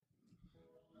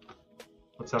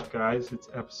What's up, guys? It's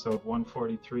episode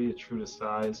 143 of True to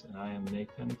Size, and I am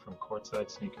Nathan from Courtside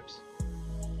Sneakers.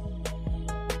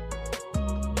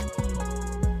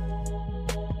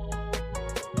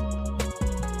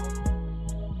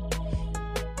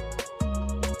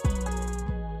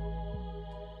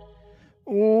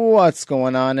 What's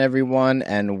going on, everyone,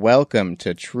 and welcome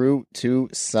to True to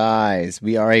Size.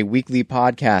 We are a weekly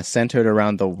podcast centered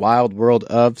around the wild world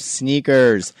of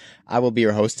sneakers. I will be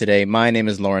your host today. My name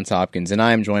is Lawrence Hopkins, and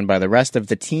I am joined by the rest of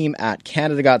the team at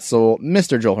Canada Got Soul,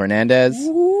 Mr. Joel Hernandez.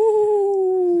 Ooh.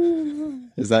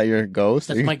 Is that your ghost?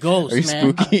 That's my ghost, are you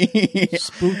man. Spooky?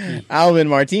 Spooky. Alvin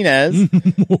Martinez.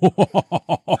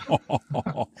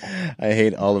 I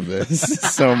hate all of this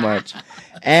so much.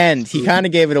 And he kind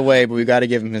of gave it away, but we got to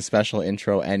give him his special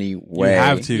intro anyway.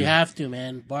 You have to,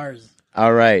 man. Bars.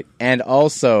 All right. And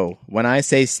also, when I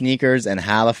say sneakers and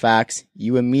Halifax,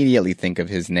 you immediately think of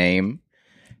his name.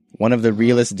 One of the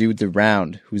realest dudes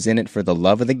around, who's in it for the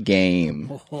love of the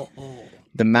game.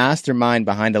 The mastermind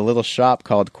behind a little shop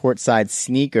called Courtside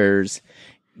Sneakers.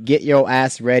 Get your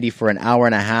ass ready for an hour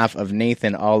and a half of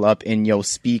Nathan all up in your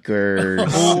speakers.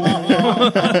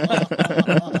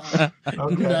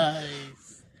 Okay.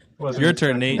 Nice. Your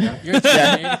turn, Nate. Your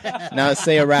turn, Nate. Now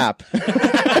say a rap.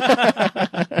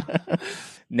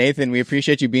 Nathan, we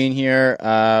appreciate you being here.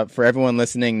 For everyone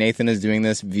listening, Nathan is doing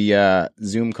this via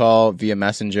Zoom call, via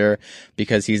Messenger,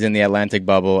 because he's in the Atlantic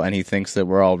bubble and he thinks that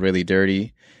we're all really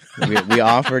dirty. We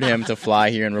offered him to fly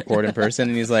here and record in person,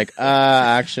 and he's like,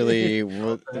 actually,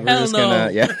 we're just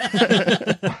gonna,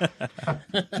 yeah.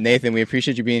 Nathan, we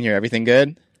appreciate you being here. Everything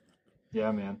good?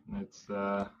 Yeah, man. It's,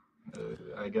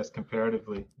 I guess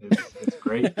comparatively, it's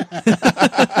great.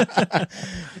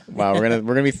 Wow, we're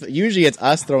gonna be. Usually, it's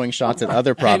us throwing shots at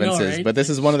other provinces, I know, right? but this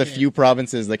is one of the few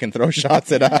provinces that can throw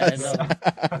shots at us.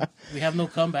 I know. We have no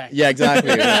comeback. Yeah,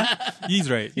 exactly.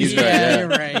 He's right. He's Yeah, right. Yeah. you're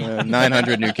right.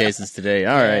 900 new cases today.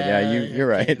 All right. Yeah, you're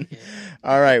right.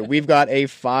 All right. We've got a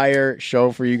fire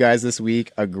show for you guys this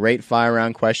week. A great fire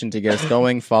round question to get us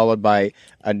going, followed by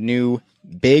a new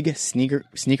big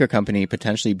sneaker company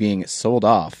potentially being sold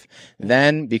off.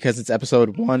 Then, because it's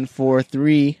episode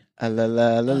 143, I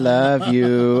love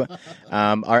you.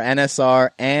 Our NSR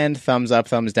and thumbs up,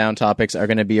 thumbs down topics are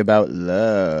going to be about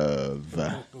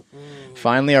love.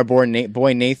 Finally, our boy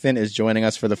Nathan is joining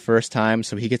us for the first time,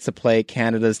 so he gets to play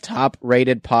Canada's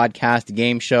top-rated podcast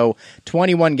game show,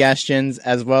 21 Questions,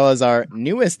 as well as our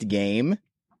newest game.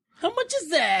 How much is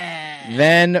that?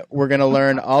 Then we're going to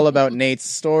learn all about Nate's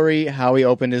story, how he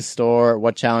opened his store,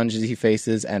 what challenges he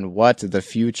faces, and what the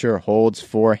future holds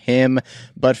for him.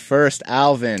 But first,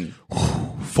 Alvin.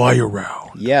 Fire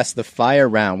round. Yes, the fire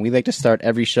round. We like to start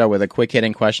every show with a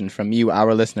quick-hitting question from you,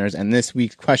 our listeners, and this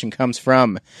week's question comes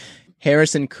from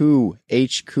Harrison Koo,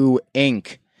 HQ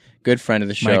Inc., good friend of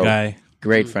the show. My guy.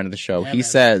 Great friend of the show. Yeah, He man.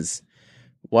 says,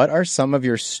 what are some of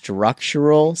your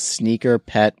structural sneaker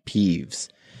pet peeves?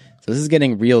 So this is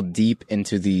getting real deep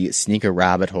into the sneaker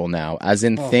rabbit hole now, as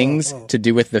in things to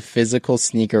do with the physical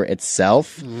sneaker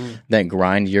itself that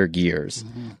grind your gears.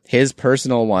 His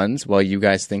personal ones, while you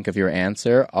guys think of your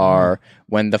answer, are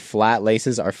when the flat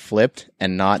laces are flipped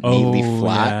and not neatly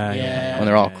flat. Yeah. When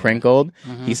they're all crinkled.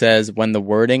 He says when the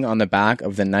wording on the back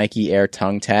of the Nike Air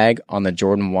tongue tag on the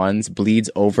Jordan 1s bleeds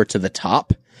over to the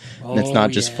top. And it's not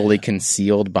just fully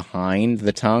concealed behind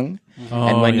the tongue.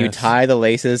 And when you tie the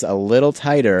laces a little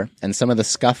tighter and some of the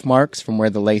scuff marks from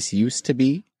where the lace used to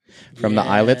be from the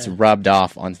eyelets rubbed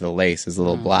off onto the lace as a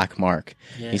little black mark.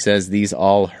 He says, these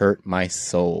all hurt my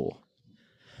soul.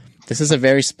 This is a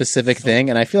very specific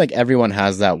thing, and I feel like everyone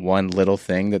has that one little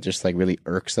thing that just like really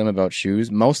irks them about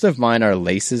shoes. Most of mine are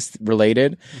laces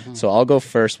related, so I'll go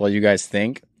first while you guys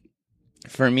think.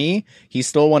 For me, he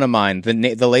stole one of mine.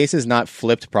 The lace is not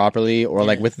flipped properly or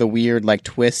like with the weird like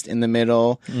twist in the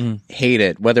middle. Hate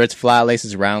it. Whether it's flat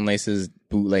laces, round laces,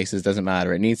 boot laces, doesn't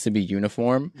matter. It needs to be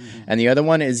uniform. And the other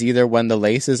one is either when the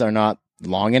laces are not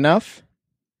long enough.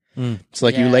 So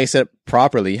like you lace it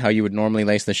properly how you would normally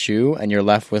lace the shoe and you're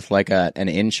left with like an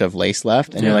inch of lace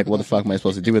left and you're like, what the fuck am I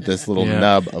supposed to do with this little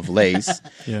nub of lace?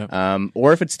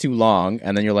 Or if it's too long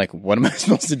and then you're like, what am I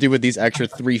supposed to do with these extra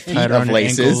 3 feet of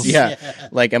laces?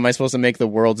 Like, am I supposed to make the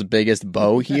world's biggest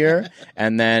bow here?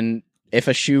 And then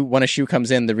when a shoe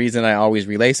comes in, the reason I always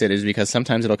relace it is because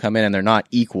sometimes it'll come in and they're not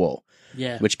equal.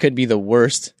 Which could be the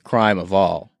worst crime of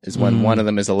all, is when one of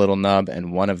them is a little nub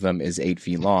and one of them is 8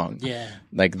 feet long.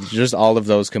 Like, just all of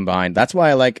those combined. That's why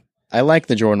I like I like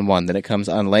the Jordan 1 that it comes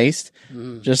unlaced.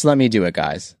 Just let me do it,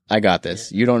 guys. I got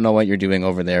this. You don't know what you're doing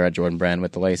over there at Jordan Brand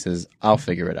with the laces. I'll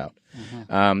figure it out.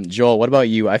 Joel, what about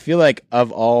you? I feel like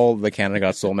of all the Canada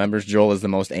Got Soul members, Joel is the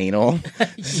most anal.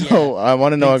 So I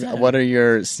want to know, what are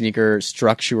your sneaker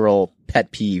structural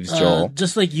pet peeves, Joel?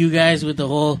 Just like you guys with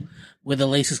the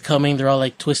laces coming, they're all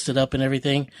like twisted up and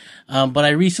everything. But I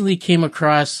recently came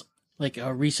across like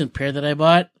a recent pair that I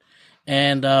bought,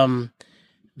 and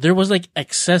there was like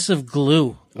excessive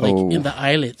glue like in the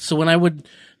eyelet. So when I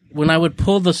would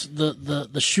pull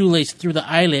the shoelace through the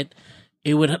eyelet,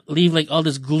 it would leave like all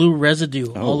this glue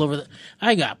residue all over.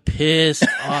 I got pissed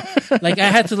off. Like I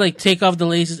had to like take off the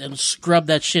laces and scrub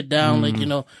that shit down,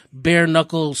 like, bare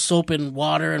knuckle soap and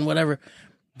water and whatever.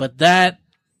 But that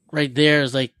right there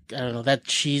is like, I don't know, that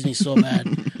cheesed me so bad.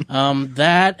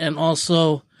 That, and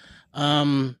also,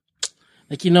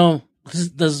 like,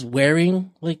 does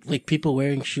wearing, like people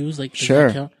wearing shoes, like, does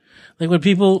that count? Like when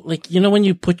people, like, when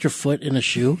you put your foot in a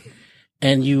shoe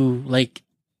and you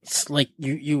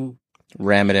you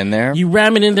ram it in there. You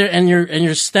ram it in there, and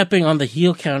you're stepping on the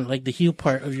heel count, like the heel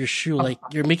part of your shoe, like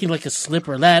you're making like a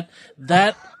slipper. That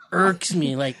irks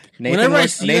me. Like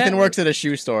Nathan works at a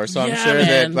shoe store, so I'm sure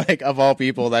that like of all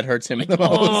people, that hurts him the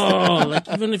most. Like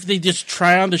even if they just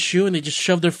try on the shoe and they just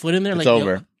shove their foot in there, it's like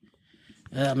over.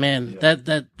 Man,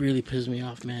 that really pissed me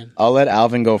off, man. I'll let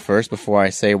Alvin go first before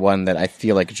I say one that I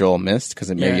feel like Joel missed, because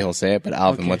maybe he'll say it. But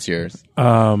Alvin, what's yours?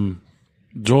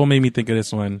 Joel made me think of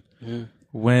this one.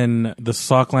 When the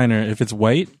sock liner, if it's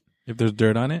white, if there's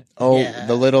dirt on it.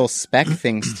 The little speck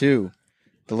things too.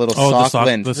 The little sock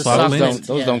lint. The sock lint.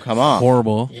 Those don't come off.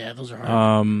 Horrible. Yeah, those are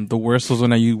hard. The worst was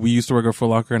when we used to work at Foot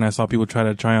Locker, and I saw people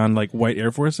try on like white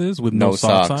Air Forces with no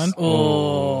socks on.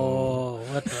 Oh,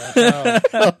 what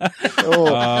the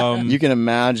hell? You can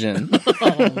imagine.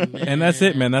 And that's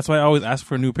it, man. That's why I always ask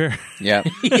for a new pair. Yeah.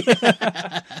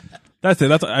 That's it.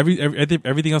 That's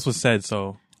everything else was said.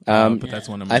 So. But that's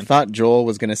one of mine. I thought Joel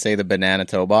was going to say the banana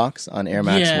toe box on Air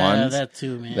Max 1s. Yeah, that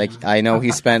too, man. Like, I know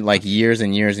he spent like years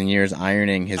and years and years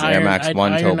ironing his Air Max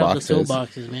 1 toe boxes,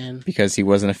 man, because he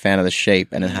wasn't a fan of the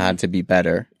shape and it had to be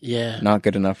better. Yeah. Not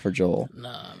good enough for Joel.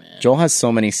 Nah, man. Joel has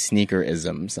so many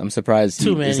sneaker-isms. I'm surprised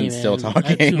he isn't still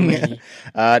talking.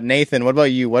 Nathan, what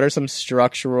about you? What are some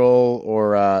structural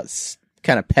or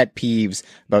kind of pet peeves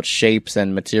about shapes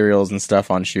and materials and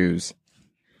stuff on shoes?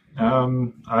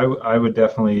 I would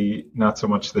definitely, not so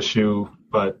much the shoe,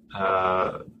 but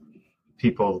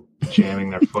people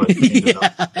jamming their foot into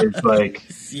them. It's like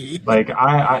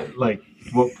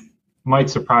what might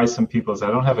surprise some people is I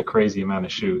don't have a crazy amount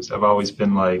of shoes. I've always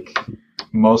been like,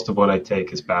 most of what I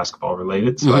take is basketball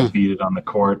related, so I beat it on the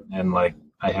court, and like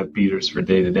I have beaters for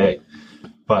day to day.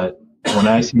 But when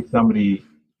I see somebody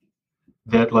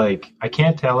that, like, I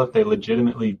can't tell if they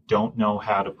legitimately don't know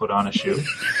how to put on a shoe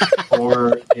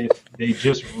or if they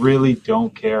just really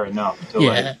don't care enough to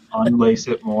like unlace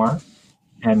it more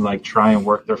and like try and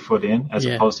work their foot in, as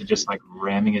opposed to just like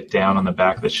ramming it down on the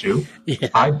back of the shoe.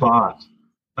 I bought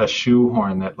a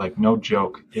shoehorn that, like, no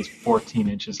joke, is 14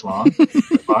 inches long.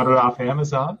 I bought it off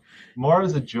Amazon more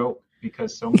as a joke,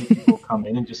 because so many people come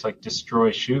in and just like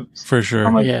destroy shoes. For sure.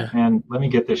 I'm like, man, let me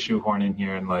get this shoehorn in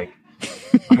here and like,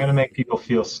 I'm going to make people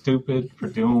feel stupid for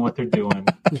doing what they're doing.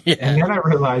 And then I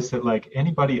realized that like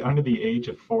anybody under the age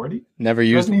of 40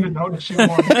 doesn't even know the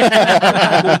shoehorn.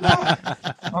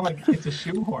 I'm like, it's a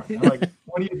shoehorn. I'm like,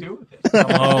 what do you do with it?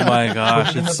 Like, oh my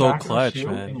gosh, it's so clutch,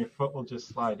 man. And your foot will just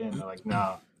slide in. They're like,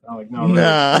 no. I'm like,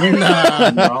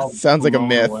 no. Sounds like a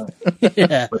myth. But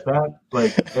that,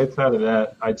 like, outside of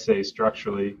that, I'd say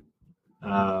structurally,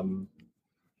 I'm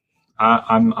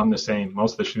the same.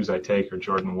 Most of the shoes I take are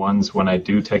Jordan 1s when I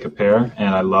do take a pair,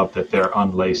 and I love that they're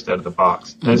unlaced out of the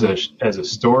box. As a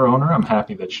store owner, I'm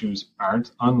happy that shoes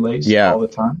aren't unlaced all the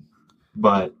time.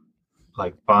 But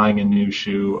like buying a new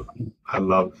shoe, I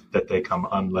love that they come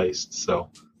unlaced. So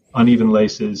uneven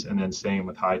laces, and then same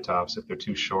with high tops if they're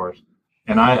too short.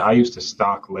 And I used to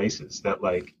stock laces that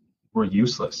like were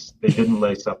useless. They didn't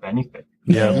lace up anything.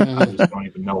 I just don't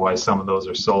even know why some of those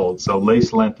are sold. So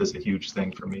lace length is a huge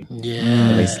thing for me.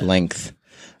 Lace length.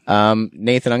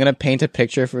 Nathan, I'm going to paint a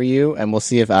picture for you, and we'll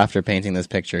see if after painting this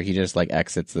picture, he just like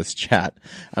exits this chat.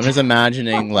 I'm just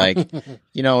imagining like,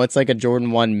 it's like a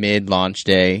Jordan 1 mid launch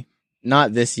day.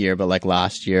 Not this year, but like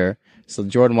last year. So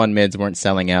Jordan 1 mids weren't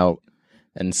selling out.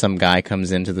 And some guy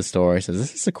comes into the store. He says,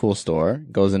 "This is a cool store."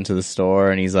 Goes into the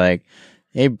store and he's like,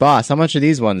 "Hey boss, how much are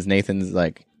these ones?" Nathan's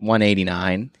like,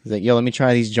 $189. He's like, "Yo, let me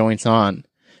try these joints on.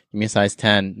 Give me a size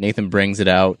 10. Nathan brings it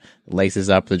out, laces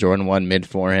up the Jordan 1 mid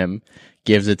for him,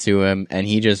 gives it to him, and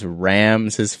he just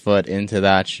rams his foot into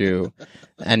that shoe.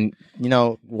 And, you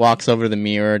know, walks over to the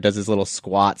mirror, does his little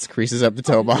squats, creases up the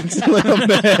toe box a little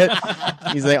bit.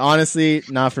 He's like, honestly,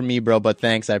 not for me, bro, but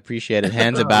thanks. I appreciate it.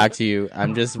 Hands it back to you.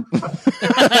 I'm just...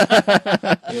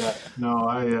 Yeah,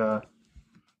 no,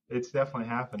 it's definitely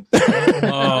happened.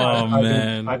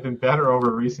 Man. I've been better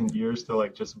over recent years to,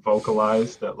 like, just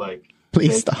vocalize that, like,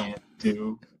 Please they stop. can't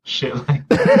do shit like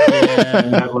that.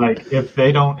 And that, like, if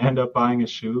they don't end up buying a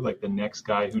shoe, like, the next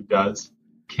guy who does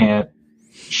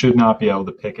should not be able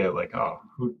to pick out, like, oh,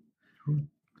 who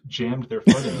jammed their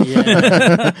foot in.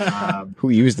 Yeah. Who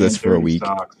used this for a week?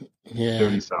 Socks. Yeah.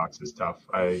 Dirty socks is tough.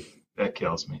 That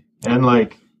kills me. And,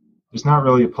 like, there's not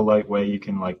really a polite way you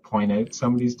can, like, point out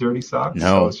somebody's dirty socks. No.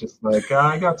 So it's just like,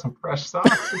 I got some fresh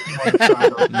socks. If you want to try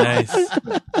those. Nice.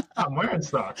 I'm wearing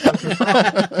socks. That's your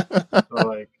problem. So,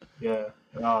 like, yeah.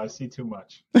 No, I see too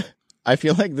much. I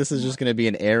feel like this is just going to be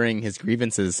an airing his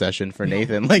grievances session for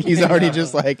Nathan. Like, he's already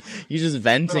just like, he's just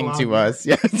venting to us.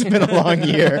 Yeah, it's been a long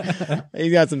year.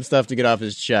 He's got some stuff to get off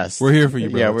his chest. We're here for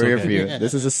you, bro. Yeah, It's we're here okay. for you.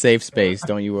 This is a safe space.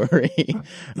 Don't you worry.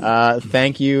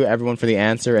 Thank you, everyone, for the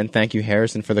answer. And thank you,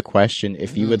 Harrison, for the question.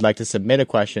 If you would like to submit a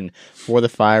question for the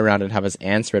fire round and have us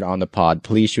answer it on the pod,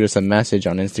 please shoot us a message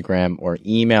on Instagram or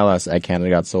email us at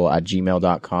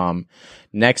canada.soul@gmail.com.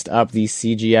 Next up, the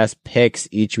CGS picks.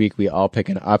 Each week, we all pick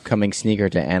an upcoming sneaker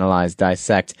to analyze,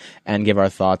 dissect, and give our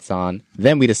thoughts on.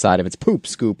 Then we decide if it's poop,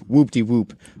 scoop,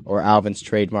 whoop-de-whoop, or Alvin's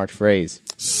trademarked phrase.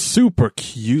 Super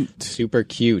cute. Super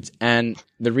cute. And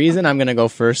the reason I'm going to go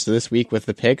first this week with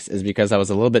the picks is because I was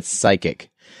a little bit psychic.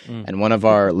 And one of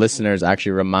our listeners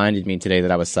actually reminded me today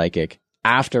that I was psychic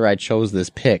after I chose this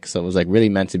pick. So it was like really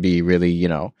meant to be really, you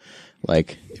know,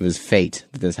 like it was fate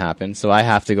that this happened. So I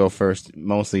have to go first,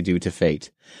 mostly due to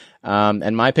fate.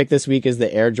 And my pick this week is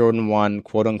the Air Jordan 1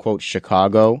 quote unquote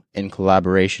Chicago in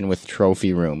collaboration with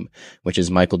Trophy Room, which is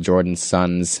Michael Jordan's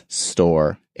son's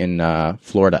store in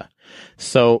Florida.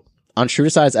 So on True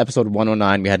to Size episode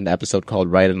 109, we had an episode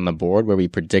called Write It on the Board where we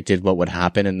predicted what would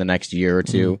happen in the next year or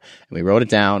two. And we wrote it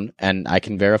down, and I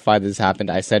can verify this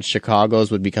happened. I said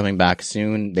Chicago's would be coming back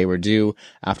soon. They were due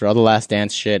after all the Last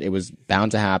Dance shit. It was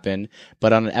bound to happen.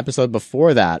 But on an episode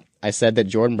before that, I said that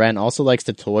Jordan Brand also likes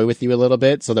to toy with you a little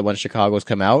bit so that when Chicago's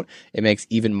come out, it makes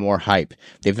even more hype.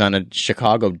 They've done a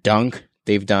Chicago Dunk.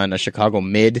 They've done a Chicago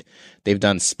Mid. They've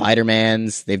done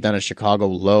Spider-Mans. They've done a Chicago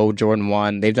Low Jordan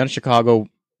 1. They've done Chicago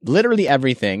literally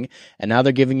everything. And now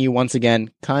they're giving you, once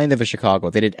again, kind of a Chicago.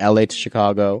 They did LA to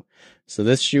Chicago. So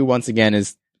this shoe, once again,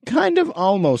 is kind of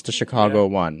almost a Chicago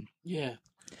 1. Yeah.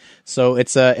 So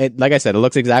it's like I said, it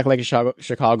looks exactly like a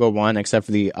Chicago 1, except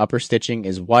for the upper stitching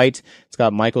is white. It's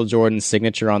got Michael Jordan's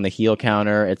signature on the heel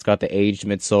counter. It's got the aged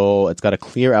midsole. It's got a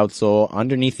clear outsole.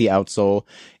 Underneath the outsole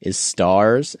is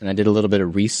stars. And I did a little bit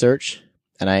of research,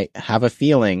 and I have a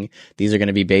feeling these are going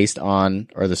to be based on,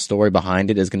 or the story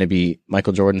behind it is going to be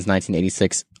Michael Jordan's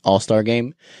 1986 All-Star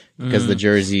game, because the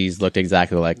jerseys looked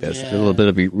exactly like this. Yeah. Did a little bit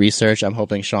of research. I'm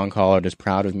hoping Sean Collard is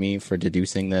proud of me for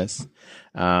deducing this.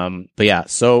 But yeah,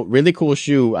 so really cool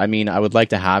shoe. I mean, I would like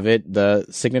to have it. The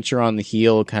signature on the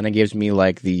heel kind of gives me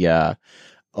like the,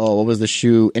 what was the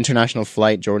shoe? International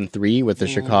Flight Jordan 3 with the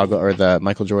Chicago, or the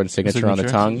Michael Jordan signature on the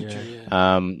tongue.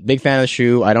 Yeah. Big fan of the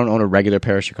shoe. I don't own a regular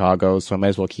pair of Chicagos, so I might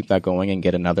as well keep that going and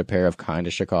get another pair of kind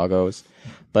of Chicagos.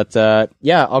 But,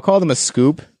 yeah, I'll call them a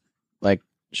scoop. Like,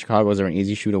 Chicagos are an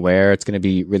easy shoe to wear. It's going to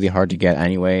be really hard to get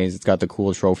anyways. It's got the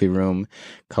cool Trophy Room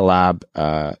collab,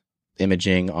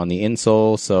 imaging on the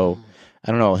insole. So,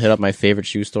 I don't know, I'll hit up my favorite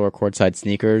shoe store, Courtside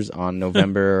Sneakers, on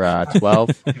November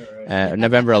 12th.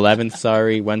 November 11th,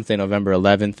 sorry. Wednesday, November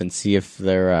 11th, and see if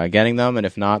they're getting them. And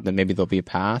if not, then maybe there'll be a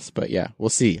pass. But yeah, we'll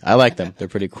see. I like them. They're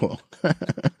pretty cool.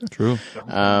 True.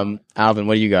 Alvin,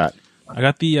 what do you got? I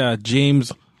got the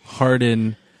James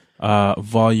Harden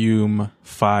Volume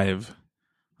 5.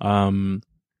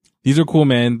 These are cool,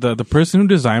 man. The person who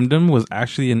designed them was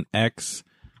actually an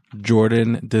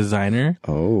ex-Jordan designer.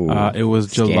 Oh. It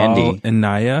was Jalal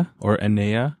Enya.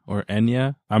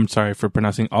 I'm sorry for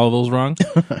pronouncing all of those wrong.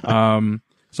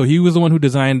 So he was the one who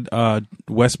designed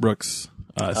Westbrook's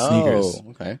sneakers. Oh,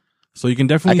 okay. So you can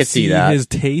definitely could see see that. his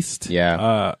taste,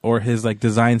 Yeah. or his like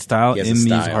design style He in has a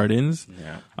these style. Hardens.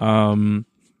 Yeah.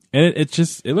 And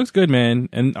it looks good, man.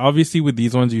 And obviously with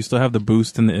these ones, you still have the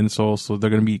boost in the insole, so they're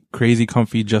gonna be crazy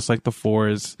comfy, just like the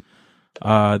 4s.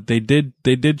 They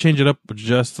did change it up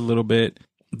just a little bit.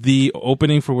 The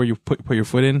opening for where you put your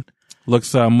foot in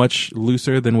looks much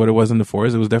looser than what it was in the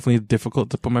 4s. It was definitely difficult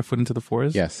to put my foot into the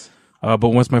 4s. Yes. But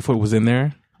once my foot was in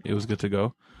there, it was good to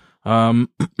go. And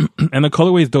the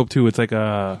colorway is dope too. It's like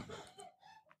a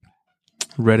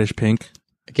reddish pink.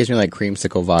 It gives me like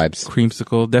creamsicle vibes.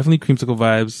 Definitely creamsicle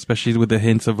vibes, especially with the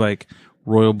hints of like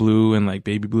royal blue and like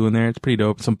baby blue in there. It's pretty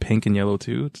dope. Some pink and yellow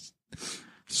too. It's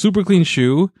super clean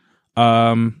shoe.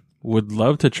 Would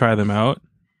love to try them out.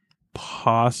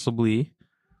 Possibly.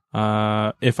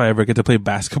 If I ever get to play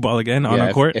basketball again on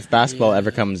a court. If basketball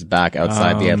ever comes back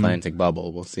outside the Atlantic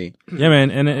bubble, we'll see. Yeah, man.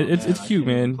 And it's cute,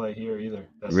 man. Play here either.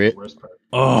 That's the worst part.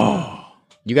 Oh.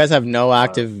 You guys have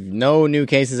no new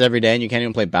cases every day, and you can't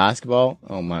even play basketball?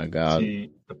 Oh, my God. See,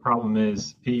 the problem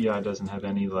is PEI doesn't have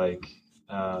any, like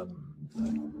open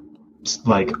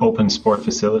sport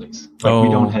facilities. Like, we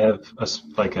don't have,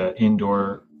 an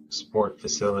indoor sport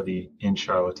facility in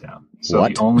Charlottetown. So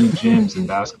the only gyms and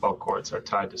basketball courts are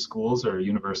tied to schools or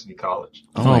university college.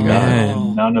 Oh, my God.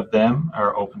 And none of them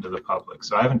are open to the public.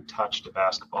 So I haven't touched a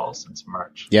basketball since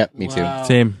March. Yep, me too.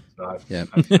 Same. So I feel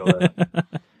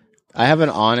that. I have an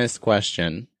honest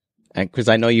question, because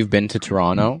I know you've been to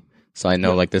Toronto, so I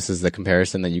know like this is the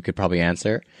comparison that you could probably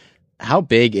answer. How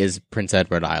big is Prince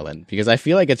Edward Island? Because I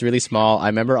feel like it's really small. I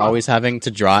remember always having to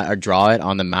draw it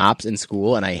on the maps in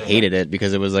school, and I hated it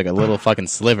because it was like a little fucking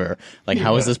sliver. Like,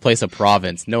 how is this place a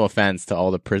province? No offense to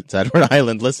all the Prince Edward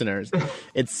Island listeners.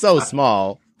 It's so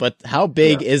small, but how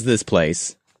big is this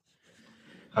place?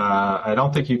 I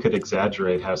don't think you could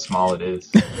exaggerate how small it is.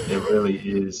 It really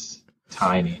is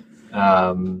tiny.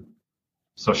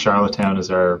 So Charlottetown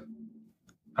is our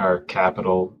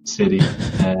capital city,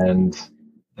 and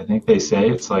I think they say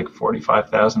it's like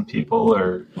 45,000 people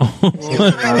or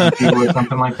 60,000 people or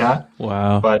something like that.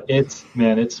 Wow. But it's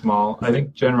small. I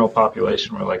think general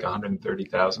population were like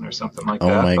 130,000 or something like that.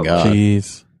 Oh my God.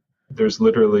 Jeez. There's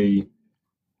literally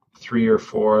 3 or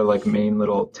 4 like main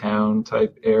little town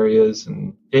type areas,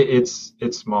 and it's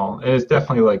small. And it's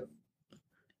definitely like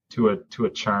to a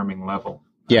charming level.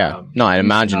 Yeah. No, I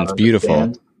imagine it's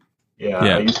beautiful. Yeah,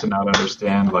 I used to not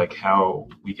understand like how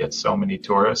we get so many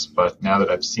tourists, but now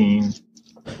that I've seen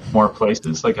more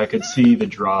places, like I could see the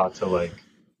draw to like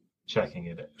checking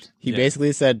it out. He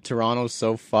basically said Toronto's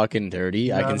so fucking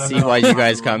dirty. I can see why you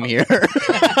guys come here.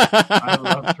 I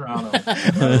love Toronto.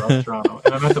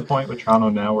 And I'm at the point with Toronto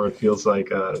now where it feels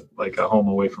like a home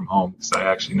away from home, because I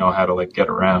actually know how to like get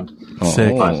around.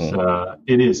 Sick. But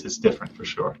it's different for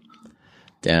sure.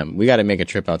 Damn, we got to make a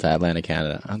trip out to Atlantic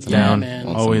Canada. Down, man.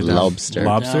 Always lobster.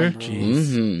 Lobster? Down,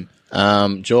 Jeez.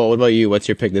 Mm-hmm. Joel, what about you? What's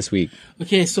your pick this week?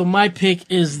 Okay, so my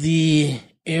pick is the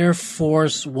Air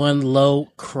Force One Low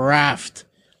Craft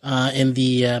in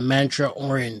the Mantra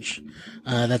Orange.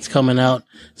 That's coming out,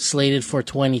 slated for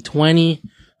 2020.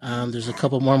 There's a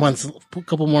couple more months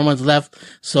left,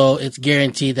 so it's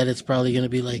guaranteed that it's probably going to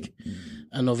be like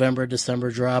a November,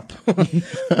 December drop.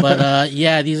 But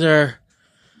these are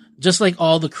just like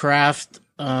all the craft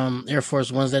Air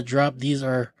Force Ones that drop. These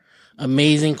are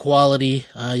amazing quality.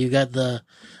 You got the,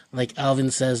 like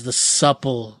Alvin says, the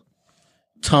supple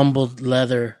tumbled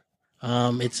leather.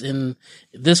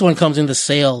 This one comes in the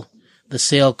sail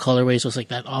colorway, so it's like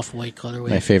that off-white colorway.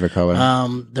 My favorite color.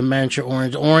 The Mantra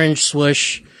orange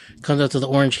swoosh comes out to the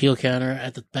orange heel counter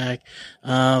at the back.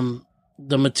 The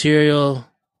material,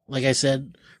 like I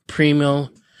said, primo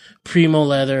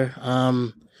leather.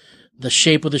 The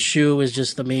shape of the shoe is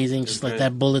just amazing, just like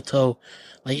that bullet toe.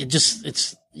 Like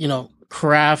it's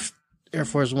craft Air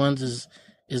Force Ones is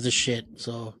the shit.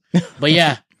 So, but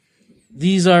yeah,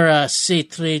 these are c'est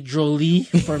très joli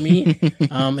for me.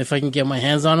 If I can get my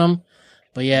hands on them.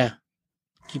 But yeah,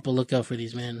 keep a lookout for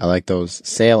these, man. I like those.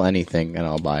 Sale anything and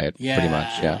I'll buy it. Yeah. Pretty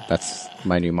much. Yeah, that's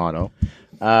my new motto.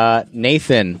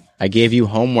 Nathan, I gave you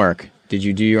homework. Did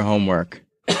you do your homework?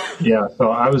 Yeah, so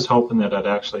I was hoping that I'd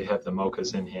actually have the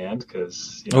mochas in hand,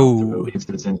 because the release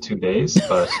is in 2 days,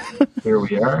 but here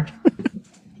we are.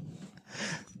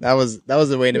 That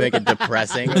was a way to make it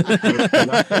depressing.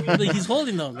 He's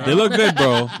holding them, man. They look good,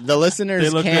 bro. The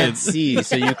listeners can't see,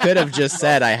 so you could have just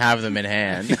said, I have them in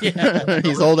hand. Yeah.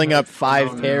 He's holding up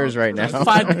 5 pairs right now.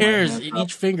 5 pairs in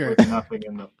each finger. Nothing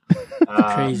in them.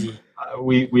 Crazy.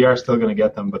 We are still going to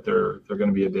get them, but they're going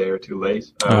to be a day or two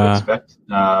late, I would expect.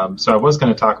 So I was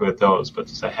going to talk about those, but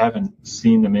since I haven't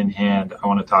seen them in hand, I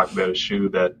want to talk about a Shoe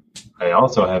that I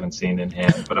also haven't seen in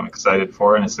hand, but I'm excited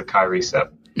for, and it's the Kyrie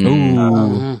 7.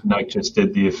 Nike just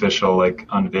did the official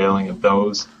unveiling of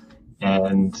those,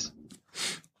 and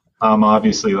I'm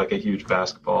obviously a huge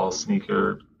basketball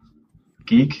sneaker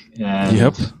geek,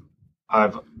 and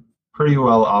I've pretty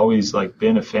well always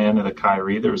been a fan of the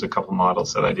Kyrie. There was a couple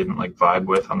models that I didn't vibe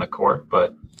with on the court,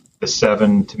 but the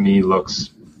 7 to me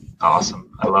looks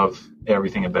awesome. I love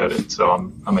everything about it, so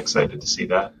I'm excited to see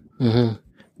that.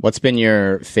 What's been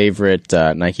your favorite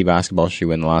Nike basketball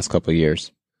shoe in the last couple of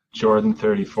years? Jordan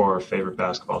 34 favorite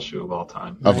basketball shoe of all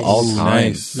time. Of all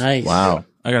time. Nice. Wow.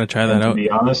 I gotta try that out.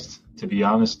 To be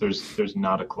honest, there's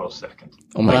not a close second.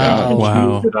 Oh my Wow. God.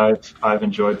 Wow. That I've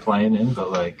enjoyed playing in,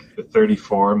 but like the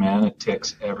 34, man, it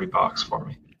ticks every box for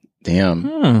me.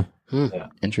 Damn. Yeah.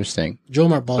 Interesting.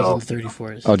 Jomar balls So- in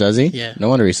 34s. Oh, does he? Yeah. No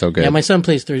wonder he's so good. Yeah, my son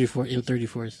plays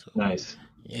 34s. So Nice.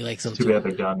 he likes them Too too. bad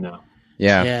they're done now.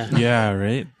 Yeah. Yeah. Yeah,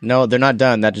 right. No, they're not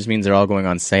done. That just means they're all going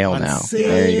on sale On now. sale.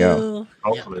 There you go.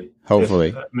 Hopefully.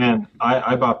 Hopefully. Man,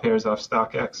 I bought pairs off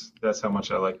StockX. That's how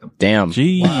much I like them. Damn.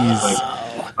 Jeez.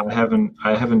 Like I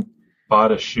haven't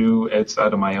bought a shoe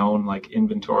outside of my own like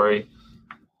inventory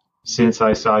since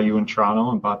I saw you in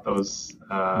Toronto and bought those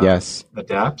Yes.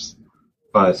 adapts.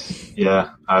 But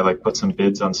yeah, I like put some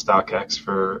bids on StockX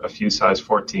for a few size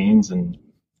 14s and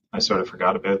I sort of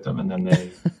forgot about them and then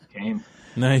they came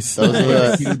Nice. Those are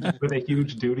the, with a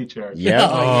huge duty charge. yeah.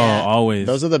 Oh, always.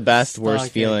 Those are the best, worst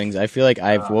StockX. feelings. I feel like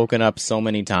I've woken up so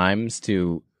many times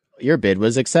to your bid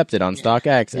was accepted on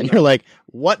StockX, and you're like,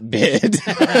 "What bid?"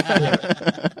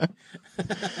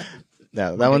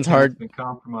 No, that one's hard. Been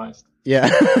compromised. Yeah,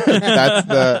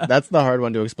 that's the hard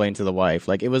one to explain to the wife.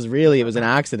 Like it was an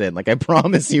accident. Like I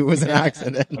promise you, it was an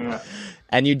accident. Yeah.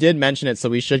 And you did mention it, so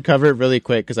we should cover it really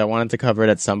quick because I wanted to cover it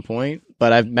at some point.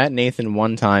 But I've met Nathan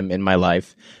one time in my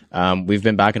life. We've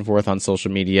been back and forth on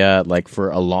social media like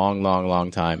for a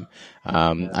long time.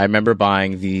 I remember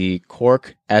buying the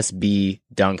Cork SB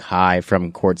Dunk High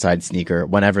from Courtside Sneaker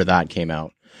whenever that came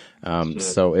out.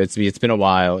 So it's been a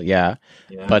while, yeah.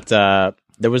 But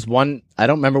there was one, I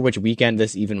don't remember which weekend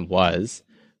this even was,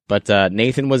 but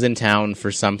Nathan was in town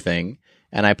for something.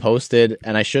 And I posted,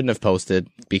 and I shouldn't have posted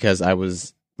because I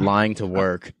was lying to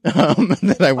work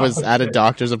that I was at a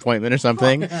doctor's appointment or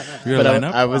something. But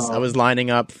I was lining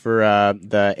up for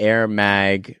the Air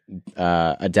Mag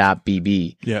Adapt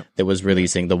BB that was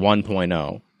releasing the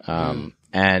 1.0.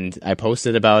 And I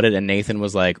posted about it, and Nathan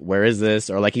was like, "Where is this?"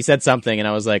 Or like he said something, and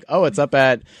I was like, "Oh, it's up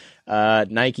at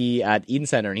Nike at Eden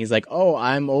Center." And he's like, "Oh,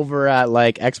 I'm over at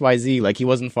like XYZ." Like he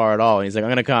wasn't far at all. And he's like, "I'm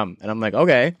gonna come." And I'm like,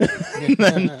 "Okay." And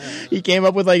then he came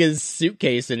up with like his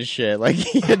suitcase and shit. Like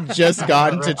he had just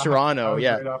gotten to Toronto.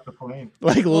 Yeah. Right off the plane.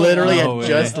 Like literally No had way.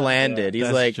 just landed. He's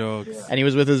That's like, jokes. and he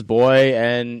was with his boy.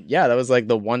 And yeah, that was like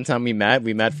the one time we met.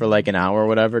 We met for like an hour or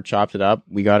whatever, chopped it up.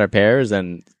 We got our pairs,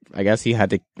 and I guess he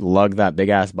had to lug that big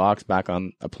ass box back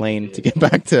on a plane to get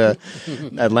back to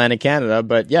Atlantic, Canada.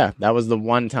 But yeah, that was the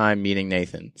one time meeting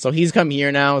Nathan. So he's come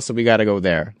here now, so we got to go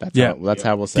there. That's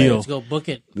how we'll say Deal. it. Let's go book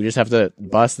it. We just have to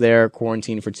bus there,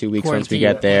 quarantine for 2 weeks once we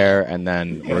get there, and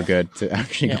then we're good to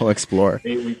actually go explore.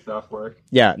 8 weeks off work.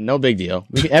 Yeah, no big deal.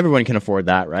 Everyone can afford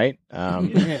that, right?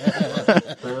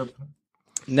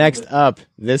 Next up,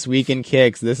 This Week in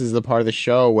Kicks. This is the part of the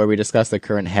show where we discuss the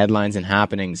current headlines and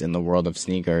happenings in the world of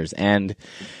sneakers. And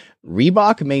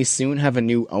Reebok may soon have a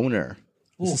new owner.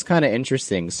 This is kind of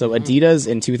interesting. So Adidas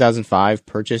in 2006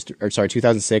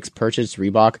 purchased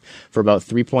Reebok for about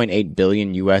 3.8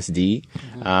 billion USD.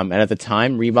 And at the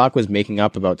time, Reebok was making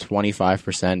up about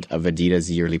 25% of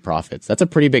Adidas' yearly profits. That's a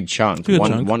pretty big chunk.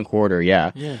 One quarter, yeah.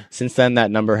 Since then,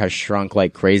 that number has shrunk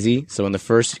like crazy. So in the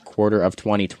first quarter of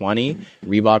 2020,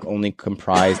 Reebok only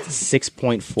comprised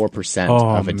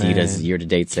 6.4% of Adidas'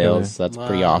 year-to-date sales. So that's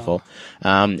pretty awful.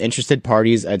 Interested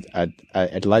parties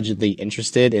allegedly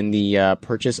interested in the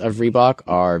purchase of Reebok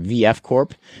are VF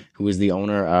Corp, who is the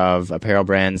owner of apparel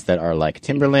brands that are like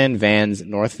Timberland, Vans,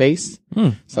 North Face.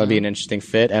 So that'd be an interesting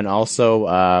fit. And also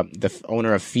the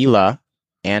owner of Fila,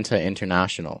 Anta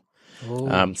International. So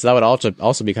that would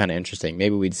also be kind of interesting.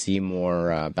 Maybe we'd see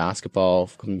more basketball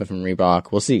coming from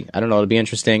Reebok. We'll see. I don't know. It'll be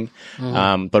interesting.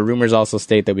 But rumors also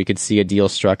state that we could see a deal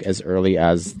struck as early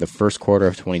as the first quarter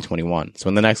of 2021. So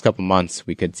in the next couple months,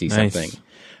 we could see something.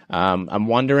 I'm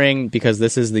wondering, because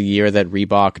this is the year that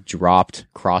Reebok dropped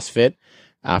CrossFit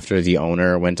after the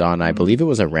owner went on, I believe it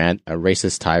was a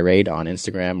racist tirade on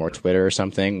Instagram or Twitter or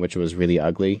something, which was really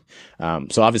ugly.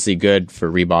 So obviously good for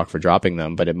Reebok for dropping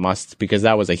them, but it must, because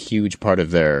that was a huge part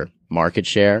of their market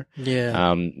share.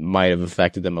 Yeah. Might have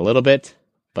affected them a little bit,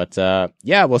 but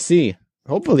yeah, we'll see.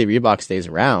 Hopefully Reebok stays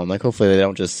around. Like hopefully they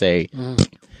don't just say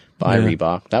buy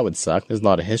Reebok. That would suck. There's a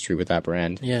lot of history with that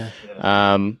brand. Yeah.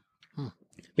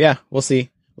 Yeah, we'll see.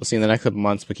 We'll see in the next couple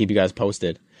months, but keep you guys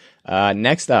posted.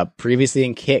 Next up, previously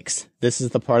in Kicks. This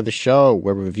is the part of the show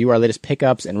where we review our latest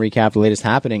pickups and recap the latest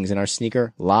happenings in our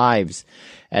sneaker lives.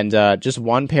 And just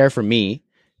one pair for me,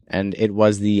 and it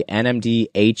was the NMD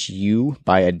HU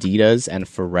by Adidas and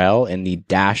Pharrell in the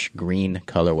Dash Green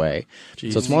colorway.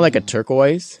 Jeez. So it's more like a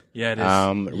turquoise. Yeah, it is.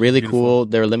 Really Beautiful. cool.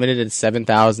 They're limited at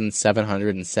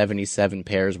 7,777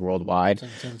 pairs worldwide.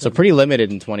 So pretty limited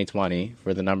in 2020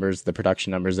 for the numbers, the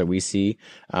production numbers that we see.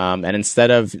 And instead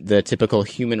of the typical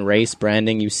Human Race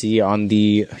branding you see on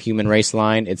the Human Race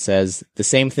line, it says the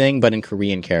same thing, but in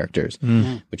Korean characters,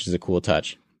 which is a cool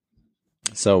touch.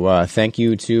 So thank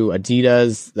you to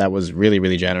Adidas. That was really,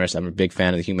 really generous. I'm a big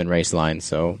fan of the Human Race line,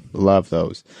 so love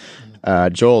those.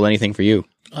 Joel, anything for you?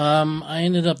 I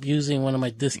ended up using one of my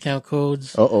discount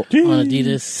codes Uh-oh. on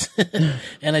Adidas,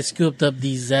 and I scooped up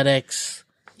the ZX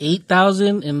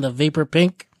 8000 in the Vapor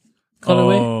Pink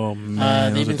colorway. Oh,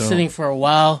 man. They've been sitting for a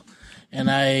while,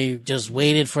 and I just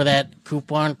waited for that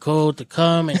coupon code to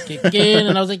come and kick in,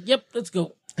 and I was like, "Yep, let's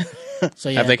go." So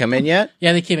yeah, Have they come in yet?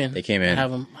 Yeah, they came in. They came in.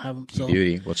 Have them. So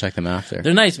Beauty. We'll check them after.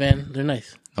 they're nice, man. They're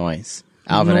nice. Nice.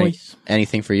 Alvin, Nice.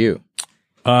 anything for you?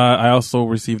 I also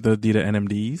received the Adidas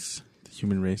NMDs, the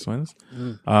Human Race ones.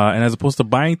 And as opposed to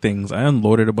buying things, I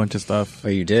unloaded a bunch of stuff. Oh,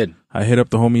 you did? I hit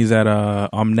up the homies at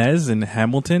Omnez in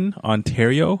Hamilton,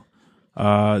 Ontario.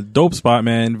 Dope spot,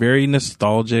 man. Very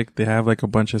nostalgic. They have like a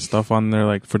bunch of stuff on there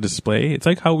like for display. It's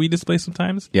like how we display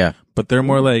sometimes. Yeah. But they're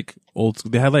more like old.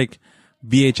 They had like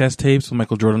VHS tapes with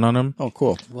Michael Jordan on them. Oh,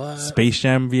 cool. What? Space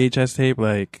Jam VHS tape,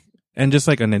 like, and just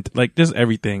like like just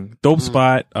everything. Dope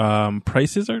spot.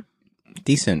 Prices are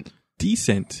Decent.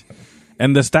 decent.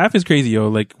 And the staff is crazy, yo.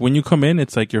 Like when you come in,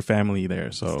 it's like your family there.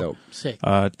 It's So dope. Sick.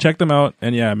 check them out.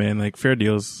 And yeah, man, like fair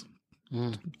deals.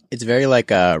 It's very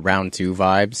like round two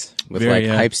vibes with Very, like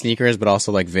yeah. hype sneakers, but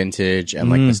also like vintage and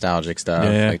like nostalgic stuff.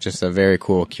 Yeah, yeah. Like just a very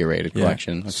cool curated Yeah.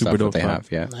 collection of Super stuff that dope they stuff.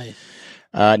 have. Yeah.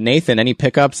 Nice. Nathan, any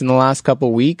pickups in the last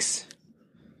couple weeks?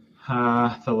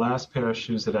 The last pair of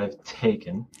shoes that I've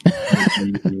taken,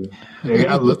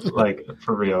 like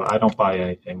for real, I don't buy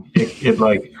anything. It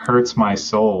like hurts my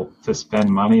soul to spend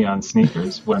money on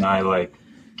sneakers when I like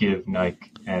give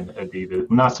Nike and Adidas,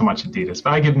 not so much Adidas,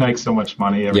 but I give Nike so much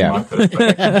money every Yeah. month that it's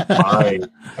like,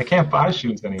 I can't buy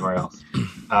shoes anywhere else.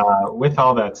 With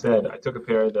all that said, I took a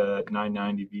pair of the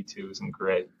 990 V2s in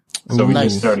gray. So we Nice.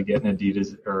 just started getting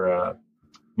Adidas or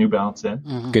New Balance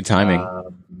in. Good timing.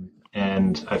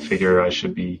 And I figure I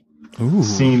should be Ooh.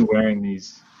 seen wearing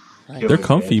these. They're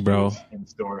comfy, bro. In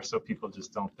store, so people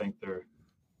just don't think they're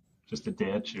just a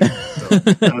dad shoe. So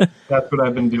that's what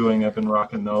I've been doing. I've been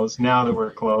rocking those. Now that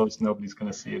we're closed, nobody's going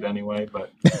to see it anyway.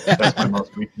 But that's my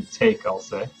most recent take, I'll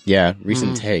say. Yeah,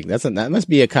 recent take. That must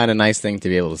be a kind of nice thing to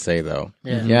be able to say, though.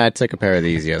 Yeah. I took a pair of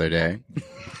these the other day.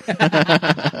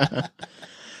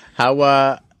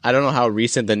 How I don't know how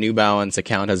recent the New Balance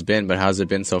account has been, but how's it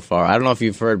been so far? I don't know if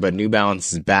you've heard, but New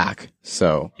Balance is back.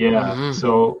 So Yeah.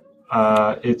 So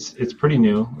it's pretty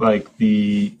new. Like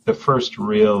the first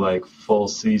real like full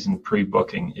season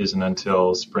pre-booking isn't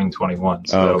until spring 21.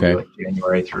 So that'll be like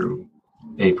January through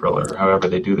April or however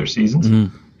they do their seasons.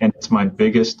 And it's my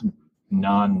biggest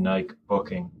non-Nike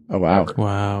booking. Oh wow. Ever.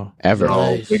 Wow. Ever. So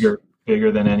Nice.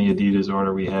 bigger than any Adidas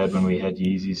order we had when we had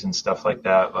Yeezys and stuff like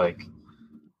that. Like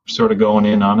sort of going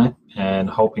in on it and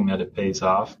hoping that it pays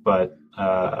off. But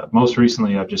most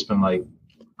recently, I've just been like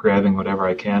grabbing whatever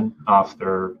I can off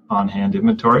their on-hand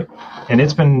inventory, and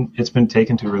it's been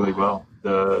taken to really well.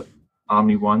 The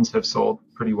Omni ones have sold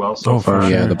pretty well so far.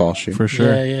 Yeah, the ball shoe. For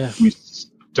sure. Yeah. We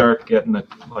start getting the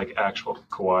like actual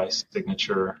Kawhi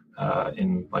signature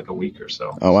in like a week or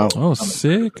so. Oh wow. Oh, I'm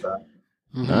sick. excited for that.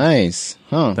 Nice.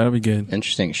 Huh. That'll be good.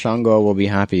 Interesting. Shango will be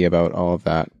happy about all of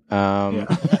that.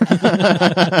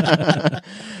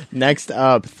 Next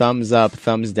up, thumbs up,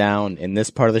 thumbs down. In this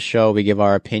part of the show, we give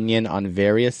our opinion on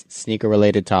various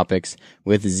sneaker-related topics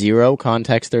with zero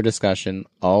context or discussion.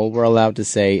 All we're allowed to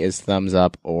say is thumbs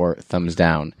up or thumbs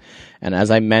down. And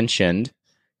as I mentioned,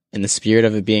 in the spirit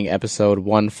of it being episode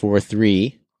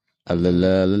 143, I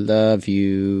love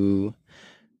you.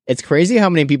 It's crazy how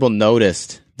many people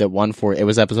noticed that it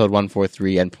was episode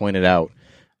 143 and pointed out,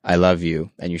 I love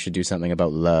you, and you should do something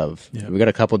about love. Yeah. We got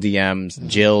a couple DMs.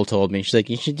 Jill told me, she's like,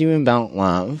 you should do about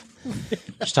love.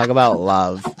 Just talk about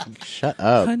love. Shut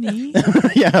up. Honey.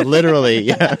 Yeah, literally.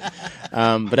 Yeah.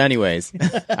 But anyways,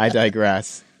 I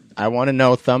digress. I want to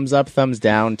know thumbs up, thumbs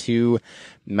down to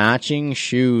matching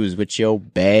shoes with your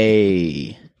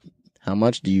bae. How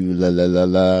much do you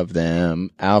love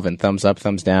them? Alvin, thumbs up,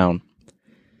 thumbs down.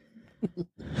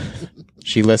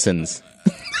 She listens.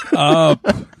 Up.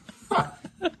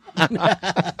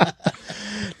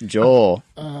 Joel.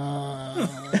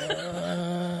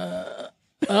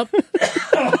 Up.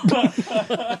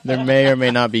 There may or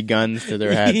may not be guns to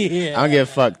their head. Yeah. I don't give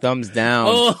a fuck. Thumbs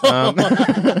down.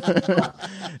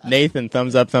 Nathan,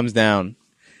 thumbs up, thumbs down.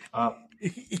 Up.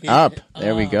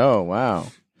 There we go. Wow.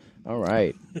 All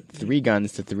right. 3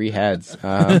 guns to 3 heads.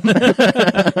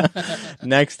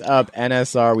 Next up,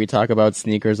 NSR. We talk about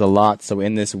sneakers a lot. So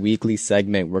in this weekly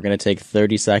segment, we're going to take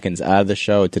 30 seconds out of the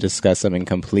show to discuss something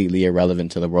completely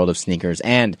irrelevant to the world of sneakers.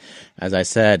 And as I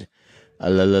said, I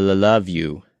love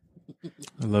you.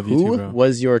 I love you too, bro. Who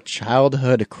was your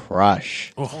childhood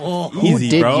crush? Who Easy,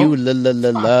 did bro. you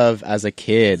love as a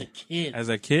kid? As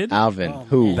a kid? Alvin.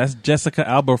 Who? That's Jessica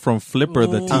Alba from Flipper,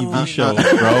 the TV show,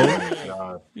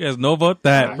 bro. You guys know about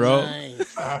that, bro. Nice.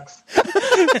 Facts.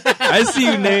 I see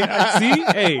you, Nate. I see.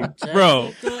 Hey,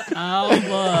 bro.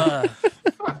 Alba.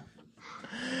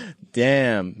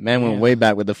 Damn. Man went way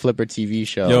back with the Flipper TV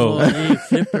show. Yo. Oh, hey,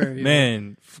 Flipper.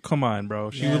 Man, come on,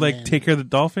 bro. She Yeah, would like man. take care of the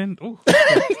dolphin. Ooh.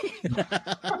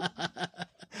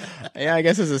 Yeah, I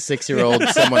guess as a 6-year-old,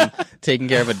 someone taking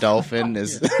care of a dolphin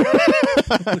is.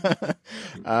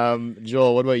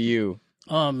 Joel, what about you?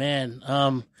 Oh man,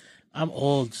 I'm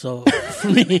old, so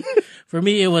for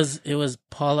me, it was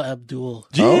Paula Abdul.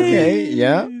 Okay,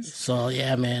 yeah. So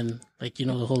yeah, man, like the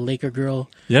whole Laker girl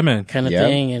Yeah, man. kind of Yeah.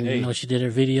 thing, and she did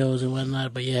her videos and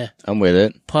whatnot. But yeah, I'm with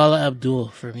it. Paula Abdul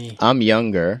for me. I'm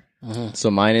younger, so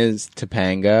mine is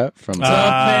Topanga from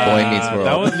Boy Meets World.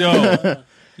 That was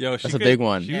yo. That's a big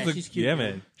one. She was Yeah, she's cute, yeah,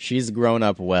 man. man. She's grown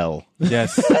up well.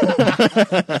 Yes.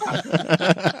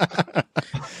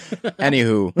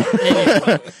 Anywho.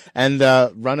 And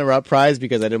runner-up prize,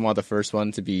 because I didn't want the first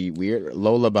one to be weird,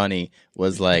 Lola Bunny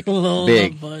was like Lola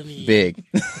big. Bunny. Big.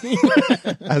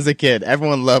 As a kid,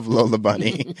 everyone loved Lola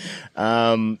Bunny.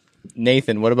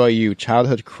 Nathan, what about you?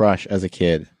 Childhood crush as a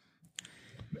kid?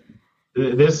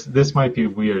 This might be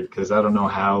weird because I don't know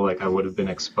how I would have been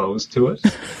exposed to it.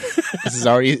 It's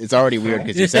already weird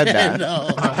because you said that. No.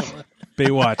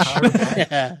 Baywatch.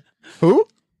 Yeah. Who?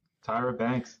 Tyra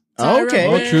Banks. Okay.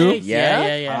 Oh, true.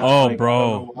 Yeah. I Oh, don't bro.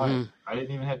 know why. I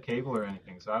didn't even have cable or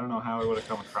anything, so I don't know how I would have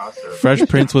come across her. Fresh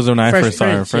Prince was when I Fresh first saw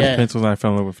her. Prince, Fresh yeah. Prince was when I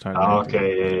fell in love with Tyler. Oh,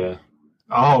 okay, yeah.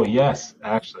 Oh, yes,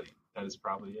 actually, that is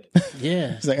probably it.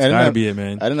 Yeah. It's like, Gotta be it,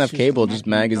 man. I didn't have cable, just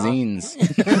magazines.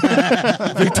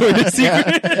 Victoria's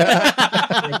Secret.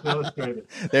 Illustrated.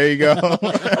 There you go.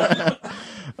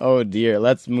 Oh dear,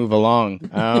 let's move along.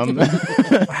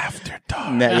 After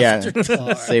dark.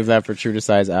 Save that for True to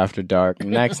Size After Dark.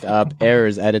 Next up,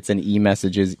 errors, edits, and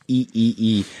e-messages.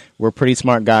 EEE. We're pretty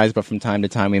smart guys, but from time to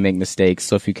time we make mistakes.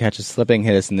 So if you catch us slipping,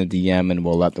 hit us in the DM, and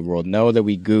we'll let the world know that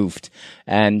we goofed.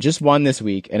 And just one this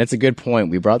week, and it's a good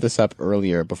point. We brought this up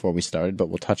earlier before we started, but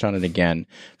we'll touch on it again.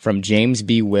 From James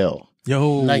B. Will.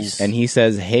 Yo. Nice. And he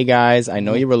says, "Hey guys, I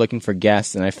know you were looking for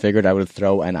guests, and I figured I would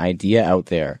throw an idea out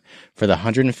there for the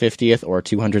 150th or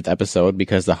 200th episode,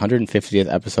 because the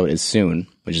 150th episode is soon,"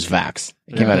 which is facts.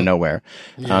 It came out of nowhere.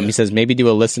 He says, "Maybe do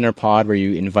a listener pod where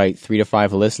you invite 3 to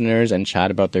 5 listeners and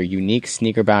chat about their unique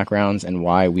sneaker backgrounds and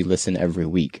why we listen every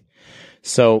week."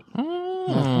 So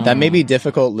that may be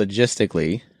difficult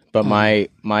logistically, but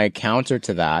my counter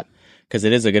to that, because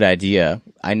it is a good idea,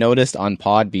 I noticed on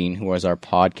Podbean, who is our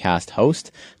podcast host,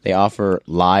 they offer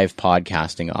live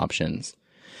podcasting options.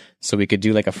 So we could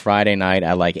do a Friday night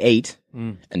at 8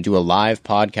 and do a live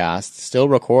podcast, still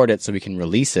record it so we can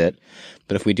release it.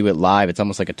 But if we do it live, it's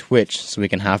almost like a Twitch, so we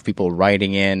can have people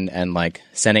writing in and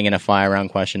sending in a fire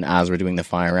round question as we're doing the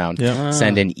fire round. Yeah.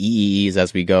 Send in EEEs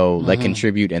as we go,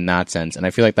 contribute in that sense. And I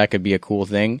feel like that could be a cool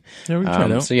thing. Yeah, we can try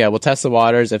it out. So yeah, we'll test the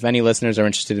waters. If any listeners are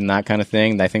interested in that kind of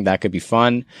thing, I think that could be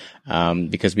fun.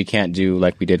 Because we can't do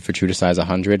like we did for True to Size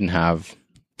 100 and have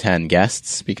 10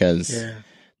 guests, because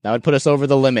that would put us over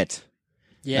the limit.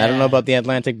 Yeah. I don't know about the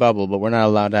Atlantic bubble, but we're not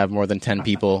allowed to have more than 10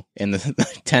 people in the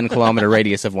 10-kilometer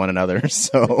radius of one another.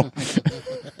 So,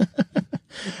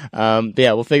 but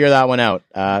yeah, we'll figure that one out.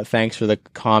 Thanks for the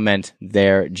comment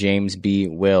there, James B.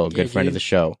 Will, good friend of the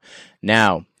show.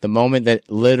 Now, the moment that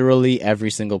literally every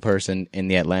single person in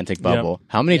the Atlantic bubble,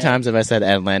 how many times have I said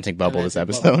Atlantic bubble this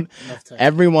episode?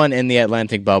 Everyone in the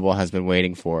Atlantic bubble has been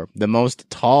waiting for. The most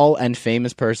tall and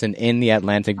famous person in the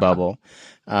Atlantic bubble.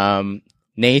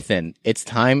 Nathan, it's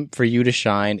time for you to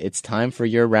shine. It's time for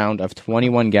your round of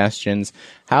 21 questions.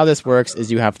 How this works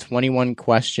is you have 21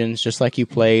 questions, just like you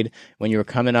played when you were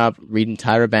coming up, reading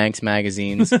Tyra Banks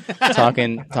magazines,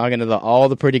 talking to all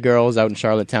the pretty girls out in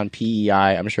Charlottetown,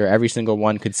 PEI. I'm sure every single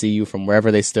one could see you from wherever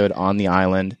they stood on the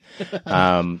island.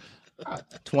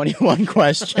 21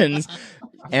 questions.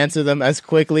 Answer them as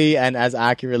quickly and as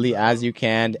accurately as you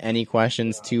can. Any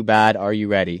questions too bad? Are you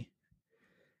ready?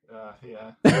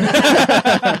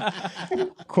 Yeah.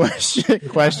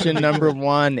 Question number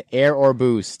 1, Air or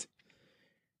Boost?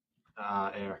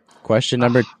 Air. Question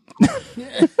number.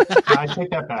 I take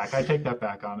that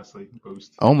back. Honestly,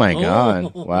 Boost. Oh my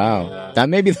god! Wow, Yeah. that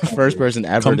may be the first person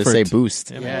ever to say Comfort.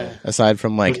 Boost, Yeah. aside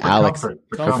from like Just for Alex. comfort,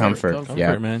 for Comfort. Comfort.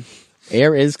 Yeah, man.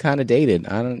 Air is kind of dated.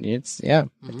 It's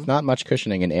not much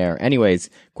cushioning in Air. Anyways,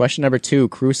 question number 2: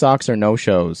 crew socks or no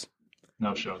shows?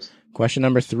 No shows. Question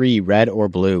number 3: red or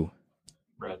blue?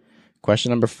 Red. Question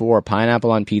number 4: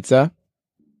 pineapple on pizza?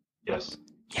 Yes.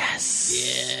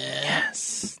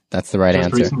 Yes. That's the right Just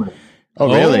answer. recently.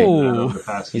 Oh, really? Oh. The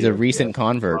past He's year. a recent Yeah.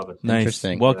 convert. Love it. Nice.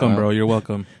 Interesting. Welcome, Wow. bro. You're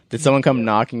welcome. Did someone come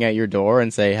knocking at your door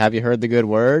and say, "Have you heard the good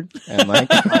word?" And like,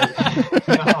 No,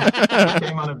 I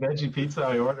came on a veggie pizza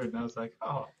I ordered, and I was like,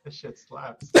 "Oh, this shit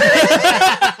slaps."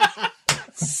 it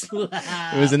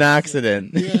was an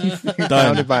accident. Yeah.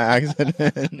 Found it by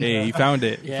accident. Hey, you found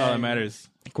it. That's Yeah. all that matters.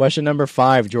 Question number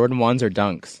 5: Jordan 1s or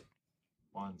dunks?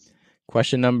 Once.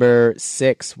 Question number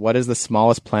 6: what is the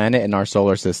smallest planet in our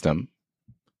solar system?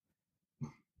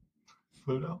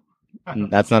 Pluto.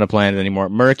 That's not a planet anymore.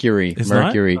 Mercury. It's not?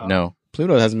 Mercury. No.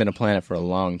 Pluto hasn't been a planet for a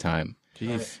long time.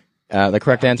 Jeez. The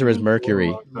correct answer is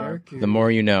Mercury. The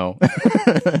more you know.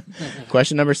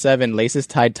 Question number 7: laces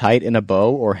tied tight in a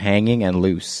bow or hanging and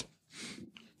loose?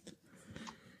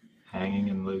 Hanging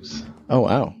and loose. Oh,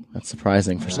 wow. That's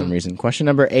surprising for some reason. Question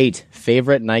number 8: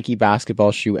 favorite Nike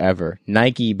basketball shoe ever?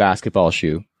 Nike basketball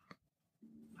shoe.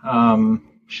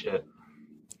 Shit.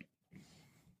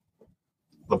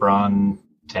 LeBron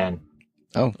 10.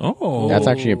 Oh, That's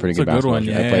actually a pretty good That's a basketball good one.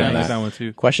 shoe. Yeah, I played I on like that. that one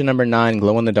too. Question number 9: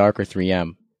 glow in the dark or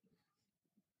 3M?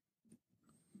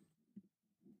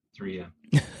 3M.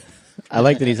 I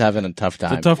like that he's having a tough It's a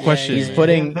time. tough question. He's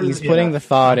putting Yeah. the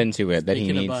thought into it that he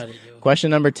Thinking needs. about it, yo.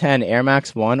 Question number 10: Air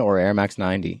Max 1 or Air Max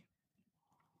 90?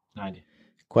 90.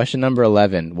 Question number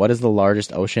 11: what is the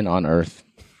largest ocean on Earth?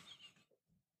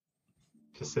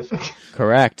 Pacific.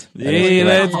 Correct. That is Hey,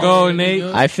 correct. let's go, There you Nate.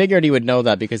 go. I figured he would know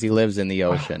that because he lives in the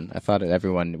ocean. I thought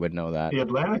everyone would know that. The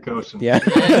Atlantic Ocean. Yeah.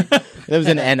 Lives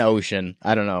in an ocean.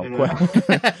 I don't know.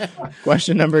 Yeah.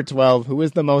 Question number 12: who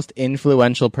is the most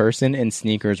influential person in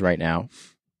sneakers right now?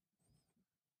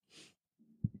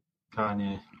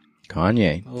 Kanye.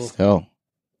 Kanye. Oh. Still.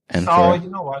 And Oh, for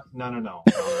you know what? No.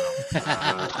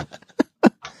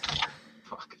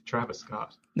 Fuck. Travis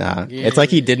Scott. nah, Yeah. it's like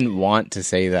he didn't want to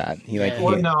say that. He like Yeah.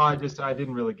 Well, he- no, I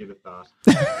didn't really give it thought.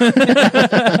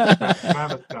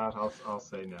 Travis Scott, I'll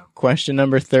say no. Question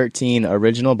number 13: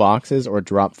 original boxes or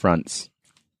drop fronts?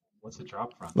 What's a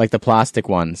drop front? Like the plastic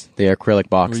ones, the acrylic Where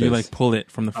boxes. you like pull it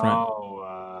from the front.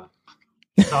 Oh,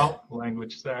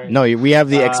 language, sorry. No, we have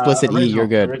the explicit E. Original, You're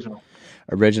good. Original.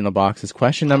 Original boxes.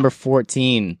 Question number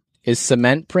 14: is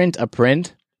cement print a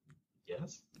print?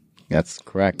 Yes. That's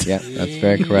correct. Yeah, that's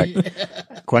very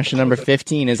correct. Question number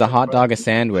 15: is a hot dog a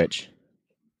sandwich?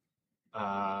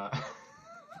 I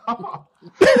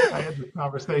had this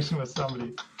conversation with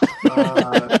somebody.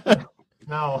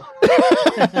 No.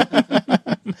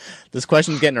 This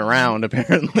question's getting around,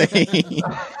 apparently.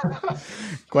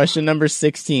 Question number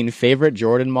 16: favorite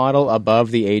Jordan model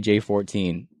above the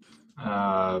AJ14?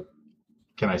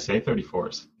 Can I say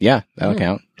 34s? Yeah, that'll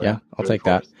count. Yeah, I'll take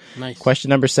that. 34s. Nice. Question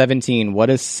number 17: what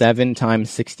is 7 times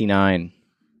 69?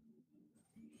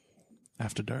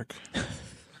 After dark.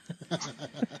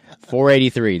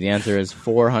 483. The answer is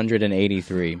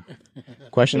 483.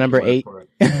 Question number Take your 8. word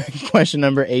for it. Question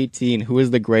number 18: who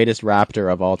is the greatest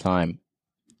Raptor of all time?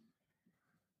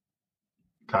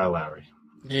 Kyle Lowry.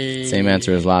 Hey. Same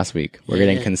answer as last week. We're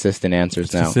getting Yeah. consistent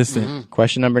answers now. Consistent.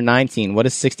 Question number 19: what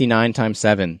is 69 times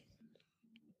 7?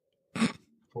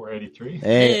 483.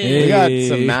 Hey, we got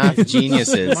some math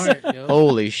geniuses. Smart, yo.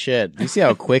 Holy shit. Do you see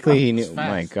how quickly he knew? It's Oh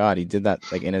my fast. God, he did that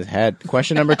like in his head.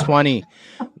 Question number 20: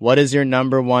 what is your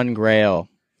number 1 grail?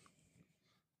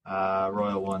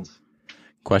 Royal Ones.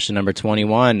 Question number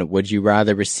 21: would you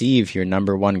rather receive your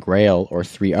number 1 grail or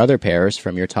 3 other pairs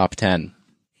from your top 10?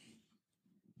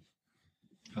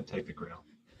 I'll take the Grail.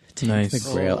 Nice.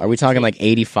 The grail. Are we talking like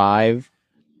 85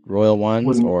 Royal Ones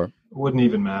Wouldn't- or Wouldn't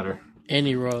even matter.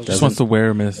 Any roll. Just wants to wear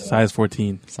them as size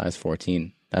 14. size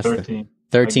 14? That's the 13.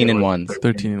 13 I and get ones.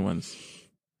 13 and ones.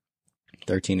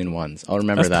 13 and ones. I'll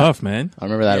remember That's that. tough, man. I'll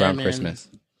remember that Yeah, around man. Christmas.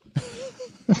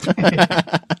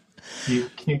 Can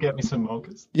you get me some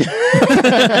mochas?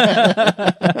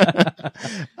 I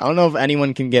don't know if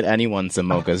anyone can get anyone some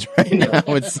mochas right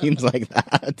now. It seems like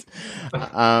that.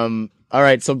 All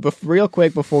right. So real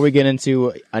quick, before we get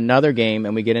into another game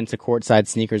and we get into courtside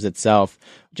sneakers itself,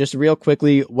 just real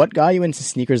quickly, what got you into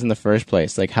sneakers in the first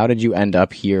place? Like, how did you end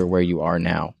up here where you are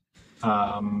now?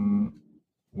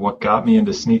 What got me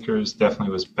into sneakers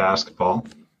definitely was basketball.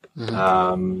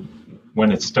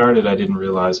 When it started, I didn't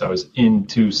realize I was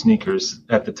into sneakers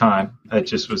at the time. I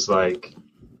just was like,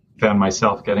 found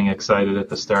myself getting excited at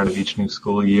the start of each new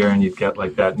school year, and you'd get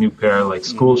like that new pair of like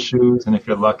school shoes, and if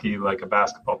you're lucky, like a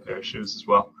basketball pair of shoes as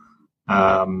well.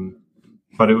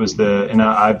 But it was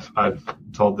I've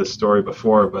told this story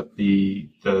before, but the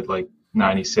like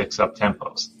 96 up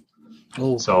tempos.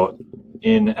 Oh. So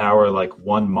in our like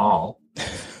one mall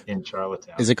in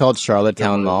Charlottetown. Is it called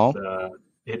Charlottetown Mall?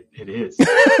 It is. It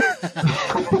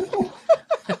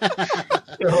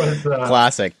was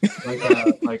Classic.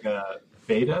 like a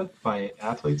Beta by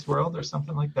Athlete's World or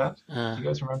something like that. Do you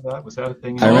guys remember that? Was that a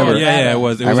thing? I remember. Yeah, it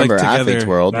was. It I was remember like together. Athlete's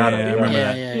World. I remember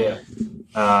that. Yeah.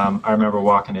 I remember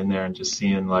walking in there and just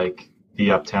seeing like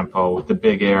the up tempo with the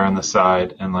big air on the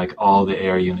side and like all the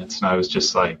air units, and I was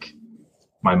just like,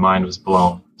 my mind was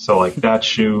blown. So like that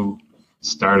shoe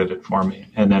started it for me,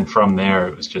 and then from there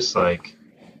it was just like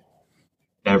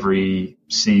every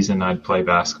season I'd play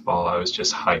basketball, I was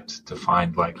just hyped to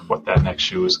find like what that next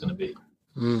shoe was going to be.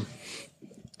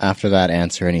 After that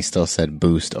answer, and he still said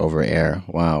Boost over Air.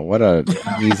 Wow,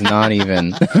 he's not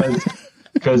even.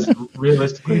 Because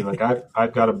realistically, like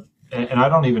I've got and I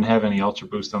don't even have any Ultra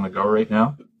Boost on the go right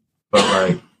now, but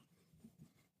like,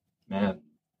 man,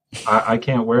 I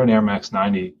can't wear an Air Max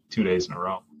 90 2 days in a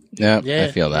row. Yeah,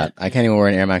 I feel that. I can't even wear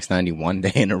an Air Max 90 1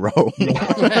 day in a row.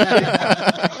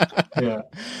 Yeah.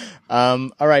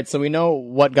 All right, so we know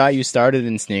what got you started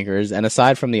in sneakers, and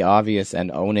aside from the obvious and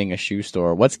owning a shoe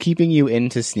store, what's keeping you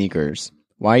into sneakers?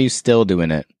 Why are you still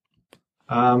doing it?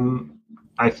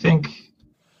 I think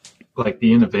like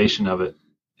the innovation of it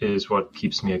is what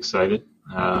keeps me excited.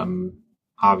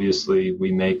 Obviously,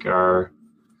 we make our,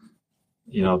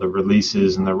 the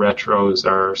releases and the retros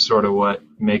are sort of what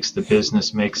makes the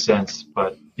business make sense,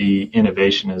 but the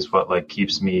innovation is what like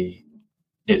keeps me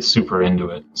super into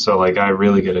it. So like I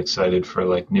really get excited for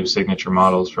like new signature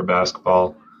models for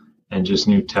basketball and just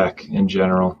new tech in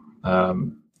general.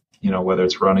 Whether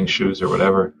it's running shoes or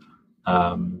whatever.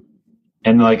 And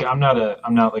like I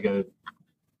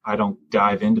don't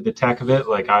dive into the tech of it.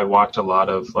 Like I watch a lot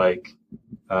of like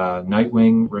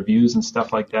Nightwing reviews and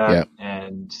stuff like that. Yeah.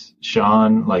 And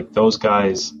Sean, like those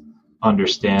guys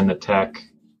understand the tech,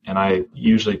 and I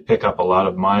usually pick up a lot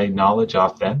of my knowledge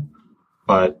off them.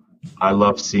 But I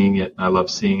love seeing it. I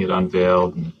love seeing it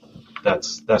unveiled. And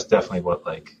that's definitely what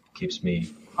like keeps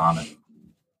me on it.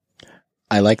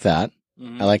 I like that.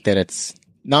 I like that it's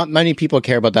not many people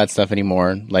care about that stuff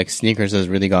anymore. Like sneakers has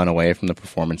really gone away from the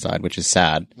performance side, which is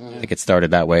sad. Like it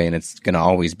started that way and it's going to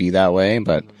always be that way.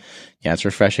 But yeah, it's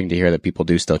refreshing to hear that people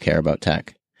do still care about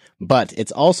tech. But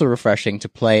it's also refreshing to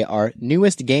play our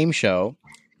newest game show.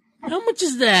 How much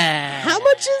is that? How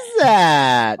much is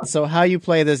that? So how you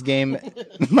play this game,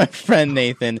 my friend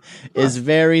Nathan, is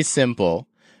very simple.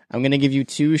 I'm going to give you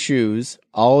 2 shoes.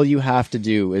 All you have to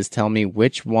do is tell me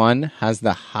which one has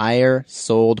the higher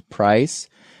sold price,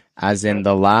 as in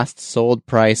the last sold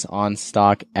price on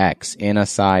stock X in a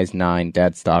size 9,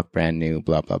 dead stock, brand new,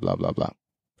 blah, blah, blah, blah, blah.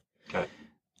 Okay.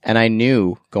 And I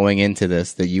knew going into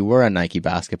this that you were a Nike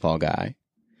basketball guy.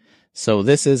 So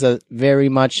this is a very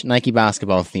much Nike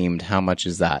basketball themed. How much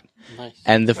is that? Nice.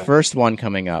 And the first one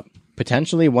coming up,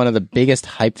 potentially one of the biggest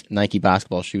hyped Nike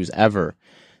basketball shoes ever,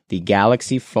 the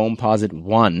Galaxy Foamposite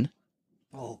 1,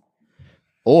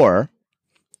 or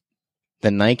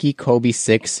the Nike Kobe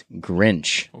 6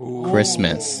 Grinch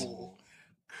Christmas.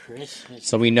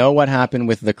 So we know what happened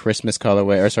with the Christmas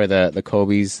colorway, the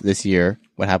Kobe's this year,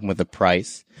 what happened with the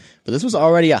price. But this was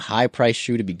already a high price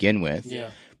shoe to begin with.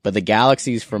 Yeah. But the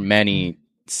Galaxies for many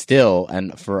still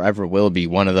and forever will be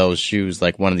one of those shoes,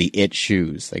 like one of the it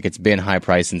shoes. Like it's been high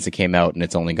price since it came out and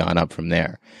it's only gone up from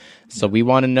there. So we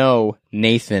want to know,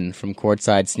 Nathan from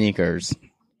Courtside Sneakers,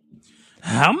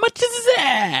 how much is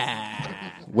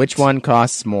that? Which one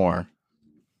costs more?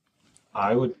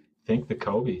 I would think the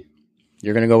Kobe.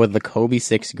 You're going to go with the Kobe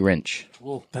 6 Grinch.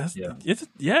 Whoa. Yeah,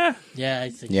 Yeah, I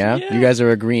think Yeah? so. You guys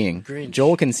are agreeing. Grinch.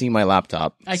 Joel can see my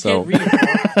laptop. I so can't read it.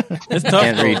 it's tough.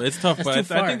 Can't Though. read. It's tough, That's but too I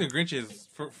far. think the Grinch is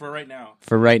for right now.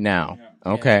 For right now.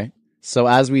 Yeah. Okay. So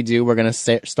as we do, we're going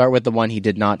to start with the one he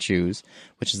did not choose,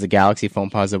 which is the Galaxy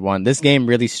Foamposite 1. This game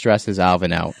really stresses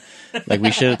Alvin out. Like, we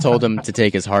should have told him to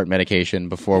take his heart medication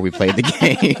before we played the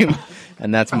game.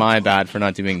 And that's my bad for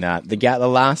not doing that. The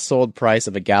last sold price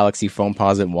of a Galaxy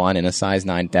Foamposite 1 in a size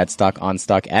 9 dead stock on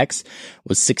stock X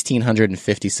was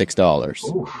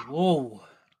 $1,656. Whoa.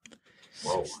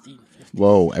 Whoa.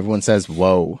 Whoa. Everyone says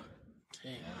whoa.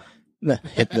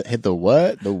 Hit the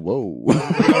what? The whoa.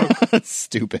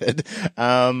 Stupid.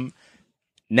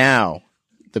 Now,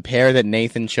 the pair that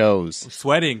Nathan chose.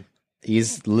 Sweating.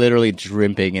 He's literally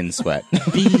dripping in sweat.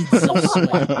 Beads of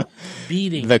sweat.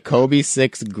 Beating. The Kobe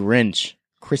 6 Grinch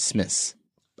Christmas.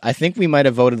 I think we might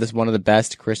have voted this one of the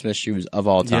best Christmas shoes of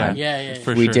all time. Yeah.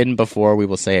 For We sure. didn't before, we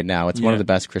will say it now. It's one of Yeah. the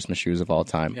best Christmas shoes of all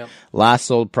time. Yep. Last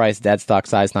sold price, dead stock,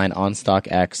 size 9, on stock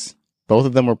X. Both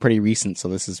of them were pretty recent, so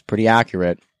this is pretty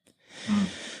accurate.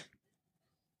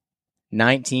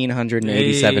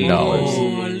 $1,987.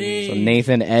 Holy. So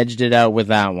Nathan edged it out with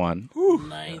that one.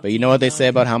 But you know what they say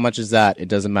about how much is that? It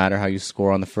doesn't matter how you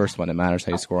score on the first one. It matters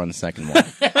how you score on the second one.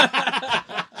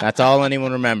 That's all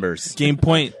anyone remembers. Game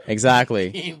point.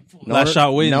 Exactly. Last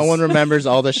shot wins. No one remembers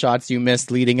all the shots you missed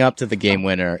leading up to the game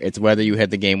winner. It's whether you hit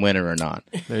the game winner or not.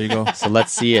 There you go. So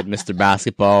let's see it, Mr.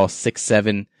 Basketball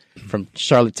 6'7" from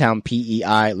Charlottetown,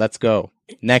 PEI. Let's go.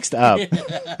 Next up.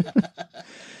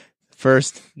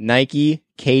 First, Nike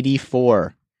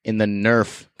KD4 in the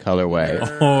Nerf colorway.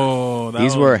 Oh,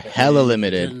 These were hella The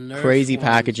limited. Nerf Crazy ones,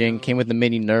 packaging. bro. Came with the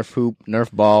mini Nerf hoop,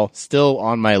 Nerf ball. Still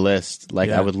on my list. Like,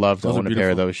 Yeah, I would love to those are own a pair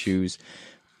of beautiful. those shoes.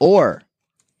 Or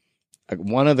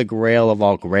one of the grail of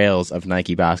all grails of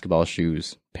Nike basketball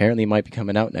shoes. Apparently might be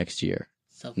coming out next year.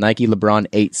 Nike LeBron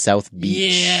 8 South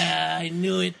Beach. Yeah, I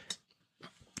knew it.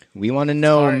 We want to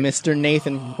know, Sorry. Mr.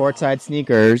 Nathan from Courtside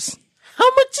Sneakers, How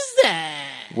much is that?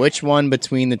 which one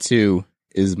between the two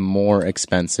is more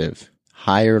expensive?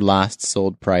 Higher last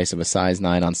sold price of a size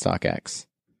 9 on StockX.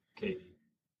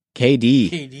 KD.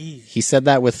 KD. He said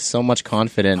that with so much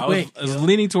confidence. I was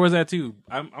leaning towards that too.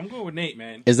 I'm going with Nate,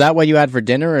 man. Is that what you had for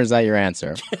dinner, or is that your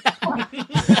answer?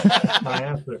 My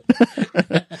answer.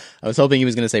 I was hoping he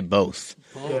was going to say both.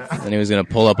 Yeah. And he was going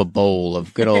to pull up a bowl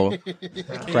of good old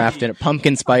craft dinner,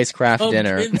 pumpkin spice craft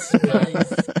dinner. Pumpkin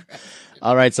spice.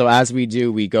 All right, so as we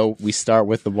do, we start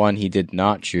with the one he did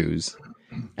not choose,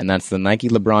 and that's the Nike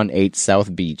LeBron 8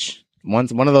 South Beach. One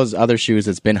of those other shoes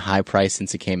that's been high priced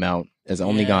since it came out has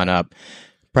only gone up.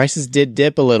 Prices did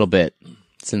dip a little bit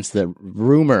since the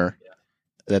rumor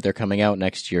that they're coming out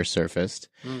next year surfaced.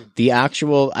 The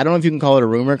actual, I don't know if you can call it a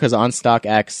rumor, because on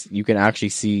StockX you can actually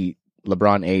see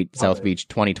LeBron 8 South Beach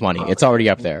 2020. It's already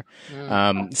up there.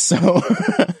 So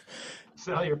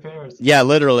Sell your pairs. yeah,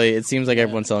 literally, it seems like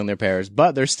everyone's selling their pairs,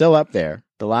 but they're still up there.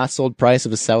 The last sold price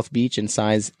of a South Beach in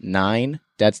size 9,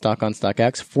 dead stock on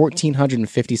StockX,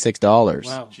 $1,456.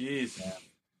 Wow. Jeez.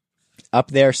 Up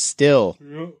there still,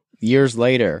 years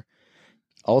later.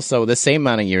 Also, the same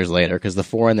amount of years later, because the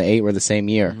 4 and the 8 were the same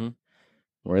year. Mhm.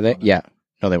 Were they? Yeah.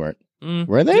 No, they weren't.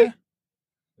 Were they? Yeah. It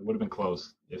would have been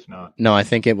close, if not. No, I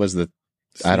think it was the...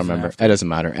 I don't Season remember. after. It doesn't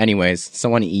matter. Anyways,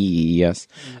 someone yes.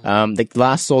 The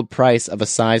last sold price of a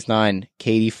size 9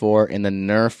 KD4 in the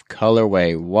Nerf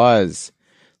colorway was,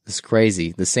 this is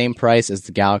crazy, the same price as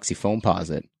the Galaxy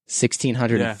Foamposite.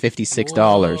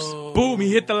 $1,656 Whoa. Boom!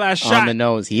 He hit the last on shot. the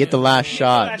nose. He hit the last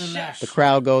shot. The last The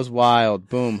crowd goes wild.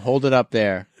 Boom. Hold it up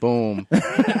there. Boom.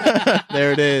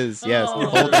 There it is. Yes.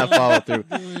 Hold that follow through.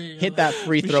 Hit that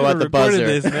free We throw at should've the recorded buzzer.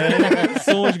 This, man.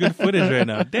 So much good footage right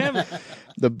now. Damn it.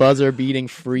 The buzzer beating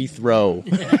free throw.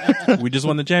 We just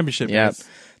won the championship. Yep. guys.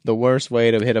 The worst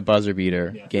way to hit a buzzer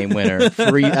beater, game winner,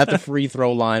 free at the free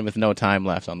throw line with no time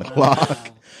left on the clock.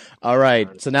 All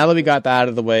right. So now that we got that out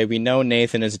of the way, we know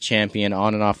Nathan is a champion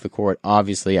on and off the court,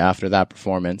 obviously, after that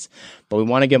performance. But we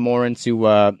want to get more into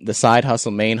the side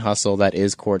hustle, main hustle that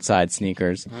is Courtside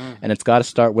Sneakers. And it's got to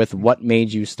start with what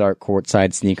made you start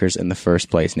Courtside Sneakers in the first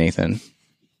place, Nathan?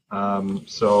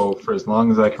 So for as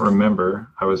long as I can remember,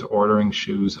 I was ordering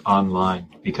shoes online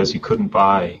because you couldn't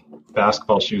buy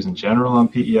basketball shoes in general on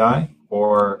PEI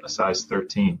or a size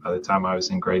 13. By the time I was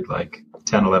in grade like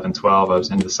 10, 11, 12, I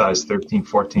was into size 13,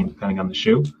 14, depending on the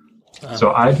shoe.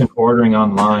 So I've been ordering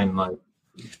online like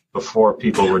before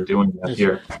people were doing that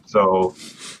here. So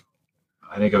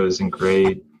I think I was in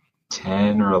grade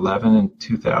 10 or 11 in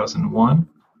 2001.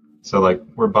 So like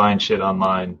we're buying shit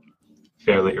online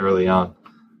fairly early on.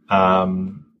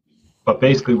 But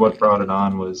basically what brought it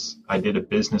on was I did a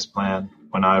business plan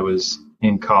when I was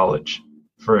in college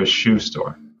for a shoe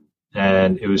store.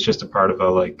 And it was just a part of a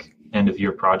like end of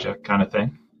year project kind of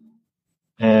thing.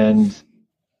 And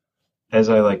as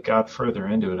I like got further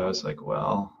into it, I was like,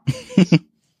 well,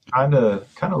 kind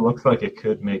of looks like it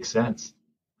could make sense.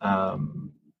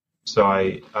 So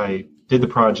I did the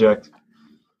project.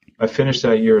 I finished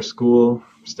that year of school,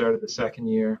 started the second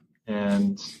year,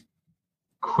 and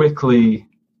quickly,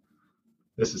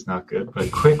 this is not good,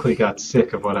 but quickly got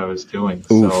sick of what I was doing.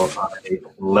 Oof. So I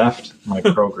left my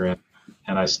program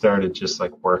and I started just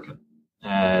like working,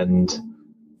 and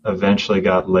eventually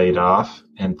got laid off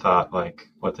and thought like,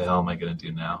 what the hell am I going to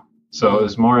do now? So it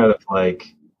was more out of like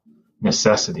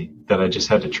necessity that I just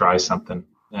had to try something.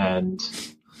 And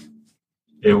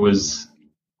it was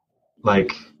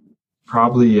like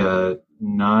probably a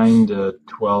 9 to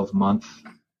 12 month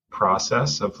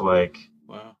process of like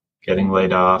getting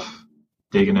laid off,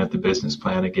 digging at the business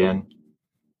plan again,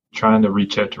 trying to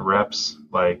reach out to reps.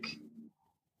 Like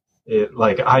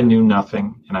I knew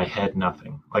nothing and I had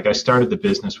nothing. Like I started the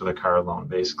business with a car loan,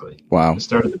 basically. Wow. I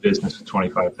started the business with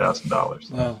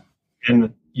 $25,000. Wow.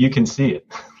 And you can see it.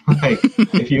 Like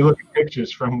if you look at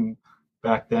pictures from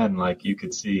back then, like you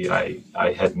could see I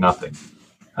had nothing.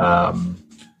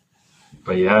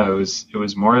 But yeah, it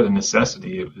was more of a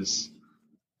necessity. It was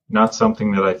not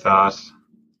something that I thought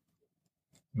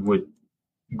would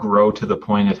grow to the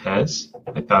point it has.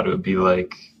 I thought it would be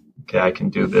like, okay, I can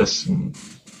do this and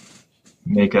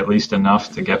make at least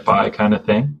enough to get by kind of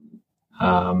thing.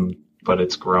 But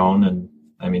it's grown, and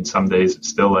I mean, some days it's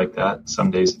still like that. Some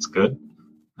days it's good.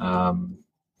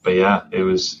 But yeah, it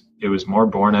was more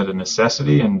born out of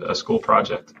necessity and a school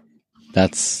project.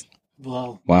 That's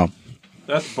wow.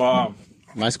 That's bomb.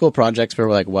 My school projects were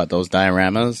like what, those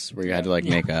dioramas where you had to like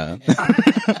make a.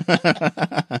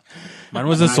 Mine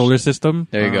was a solar system.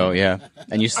 There you go, yeah.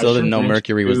 And you still didn't know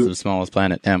Mercury was the smallest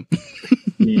planet.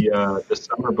 The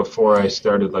summer before I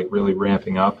started like really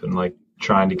ramping up and like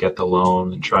trying to get the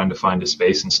loan and trying to find a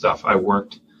space and stuff, I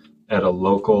worked at a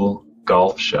local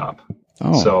golf shop.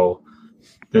 Oh. So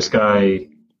this guy,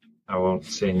 I won't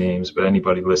say names, but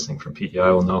anybody listening from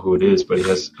PEI will know who it is, but he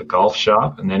has a golf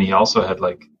shop, and then he also had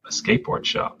like a skateboard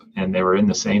shop, and they were in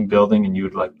the same building, and you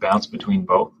would like bounce between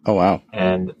both. Oh, wow.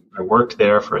 And I worked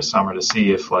there for a summer to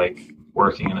see if like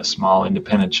working in a small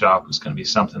independent shop was going to be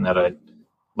something that I'd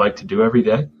like to do every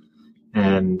day.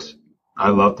 And I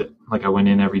loved it. Like I went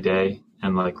in every day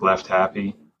and like left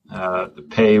happy. The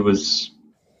pay was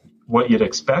what you'd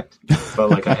expect, but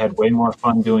like I had way more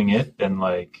fun doing it than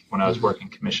like when I was working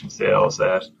commission sales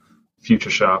at Future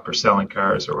Shop or selling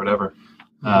cars or whatever.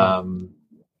 And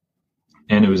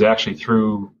it was actually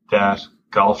through that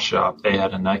golf shop, they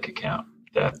had a Nike account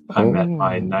that I met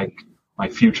my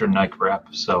future Nike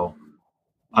rep. So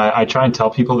I try and tell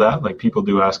people that. Like people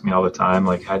do ask me all the time,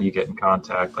 like, how do you get in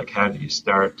contact? Like, how do you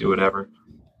start? Do whatever.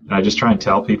 And I just try and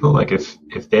tell people, like, if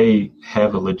they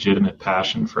have a legitimate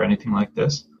passion for anything like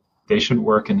this, they should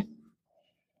work in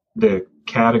the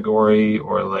category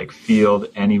or like field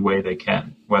any way they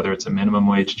can, whether it's a minimum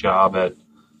wage job at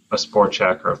a Sport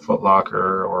Chek or a Foot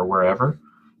Locker or wherever.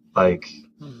 Like,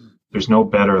 there's no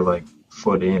better like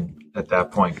foot in at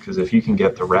that point, because if you can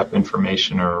get the rep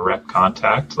information or a rep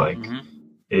contact, like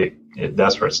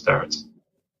that's where it starts.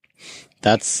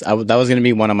 That was going to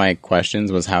be one of my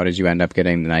questions, was how did you end up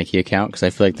getting the Nike account? Because I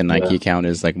feel like the Nike account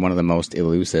is like one of the most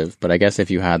elusive, but I guess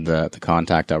if you had the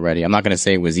contact already, I'm not going to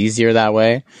say it was easier that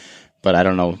way, but I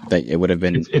don't know that it would have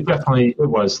been. It definitely, it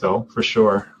was though, for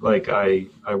sure. Like I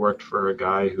worked for a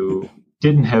guy who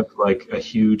didn't have like a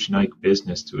huge Nike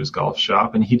business to his golf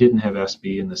shop, and he didn't have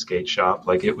SB in the skate shop.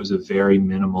 Like it was a very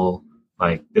minimal,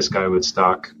 like this guy would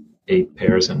stock 8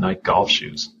 pairs of Nike golf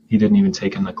shoes. He didn't even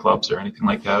take in the clubs or anything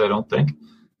like that, I don't think.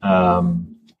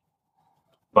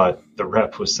 But the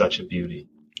rep was such a beauty.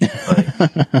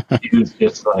 Like, he was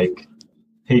just like,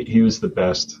 he was the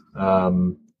best.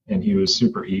 And he was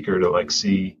super eager to like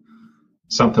see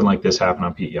something like this happen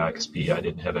on PEI, because PEI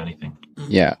didn't have anything.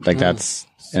 Yeah, like that's,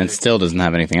 and it still doesn't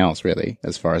have anything else really,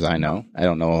 as far as I know. I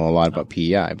don't know a lot about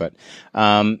PEI, but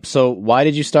so why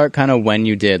did you start kind of when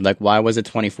you did? Like, why was it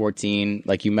 2014?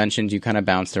 Like you mentioned, you kind of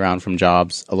bounced around from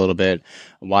jobs a little bit.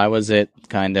 Why was it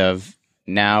kind of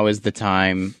now is the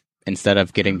time, instead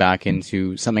of getting back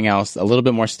into something else a little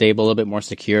bit more stable, a little bit more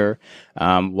secure?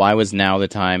 Why was now the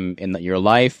time in your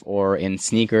life or in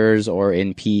sneakers or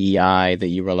in PEI that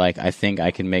you were like, I think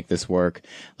I can make this work?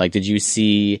 Like, did you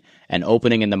see an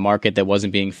opening in the market that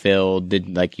wasn't being filled?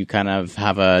 Did like you kind of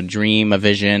have a dream, a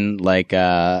vision, like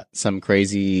some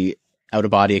crazy out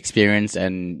of body experience,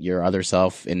 and your other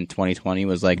self in 2020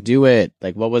 was like, do it?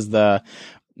 Like, what was the,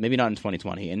 maybe not in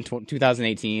 2020, in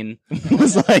 2018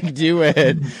 was like, do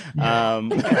it.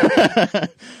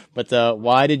 But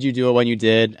why did you do it when you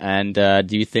did? And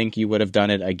do you think you would have done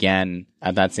it again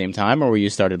at that same time, or were you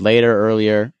started later,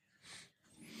 earlier?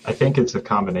 I think it's a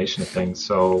combination of things.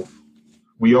 So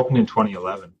we opened in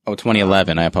 2011. Oh,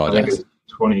 2011. I apologize. I think it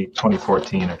was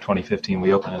 2014 or 2015.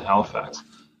 We opened in Halifax.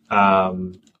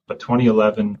 But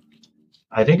 2011,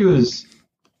 I think it was,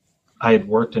 I had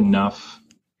worked enough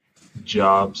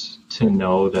jobs to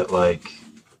know that like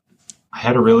I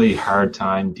had a really hard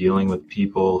time dealing with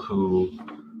people who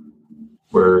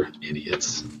were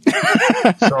idiots.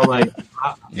 So like,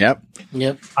 Yep.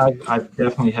 I've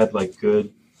definitely had like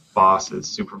good bosses,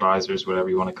 supervisors, whatever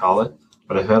you want to call it,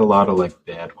 but I've had a lot of like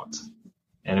bad ones.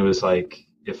 And it was like,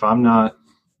 if I'm not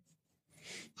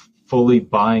fully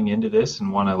buying into this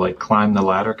and want to like climb the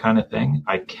ladder kind of thing,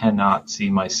 I cannot see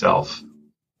myself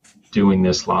doing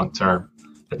this long term.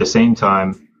 At the same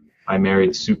time, I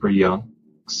married super young.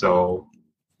 So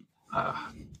I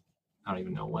don't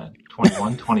even know when,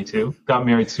 21, 22, got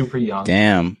married super young.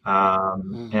 Damn.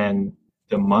 And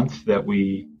the month that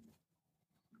we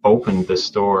opened the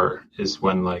store is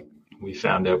when like we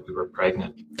found out we were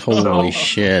pregnant. Holy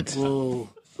shit. Whoa.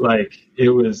 Like it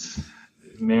was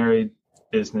married,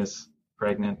 business,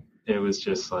 pregnant. It was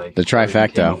just like the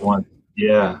trifecta. One.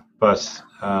 Yeah. But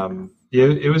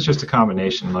it was just a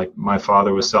combination. Like my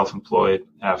father was self-employed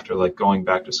after like going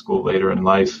back to school later in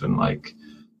life and like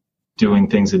doing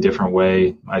things a different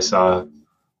way. I saw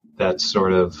that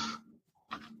sort of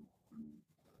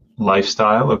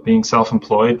lifestyle of being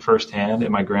self-employed firsthand.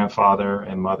 And my grandfather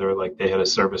and mother, like they had a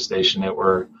service station at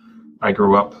where I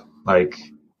grew up. Like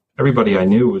everybody I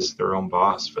knew was their own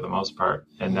boss for the most part.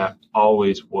 And that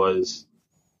always was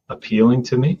appealing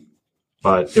to me.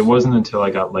 But it wasn't until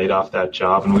I got laid off that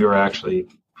job, and we were actually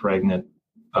pregnant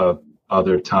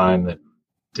other time that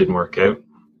didn't work out,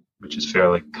 which is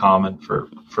fairly common for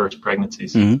first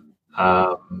pregnancies.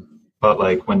 Mm-hmm. But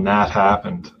like when that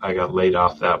happened, I got laid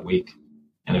off that week,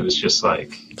 and it was just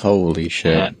like, holy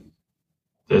shit! Man,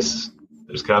 there's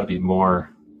got to be more.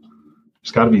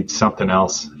 There's got to be something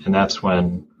else, and that's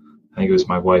when I think it was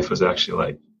my wife was actually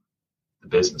like the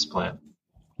business plan.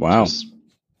 Wow. Just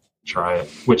try it,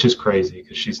 which is crazy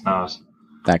because she's not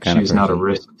that kind of person. She's not a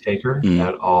risk taker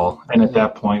at all. And at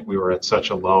that point, we were at such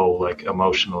a low, like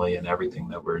emotionally and everything,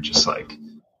 that we were just like,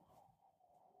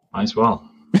 might as well.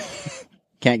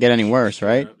 Can't get any worse,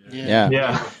 right?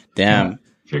 Yeah. Damn.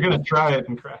 If you're gonna try it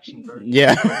and crash and burn.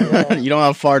 Yeah. You don't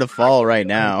have far to fall right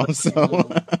now. So,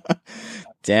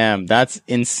 damn, that's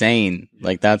insane.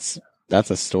 Like that's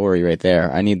a story right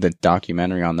there. I need the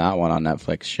documentary on that one on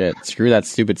Netflix. Shit. Screw that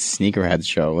stupid Sneakerheads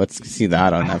show. Let's see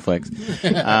that on Netflix.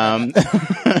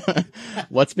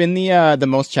 What's been the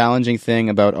most challenging thing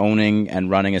about owning and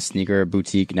running a sneaker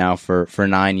boutique now for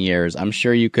 9 years? I'm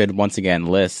sure you could once again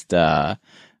list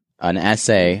an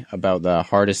essay about the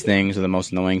hardest things or the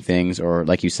most annoying things, or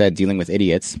like you said, dealing with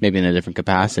idiots, maybe in a different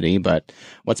capacity. But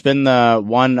what's been the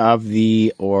one of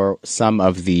the or some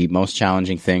of the most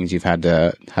challenging things you've had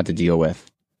to deal with?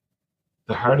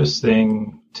 The hardest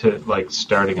thing to like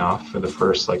starting off for the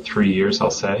first like 3 years,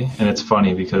 I'll say, and it's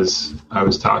funny because I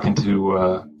was talking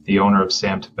to the owner of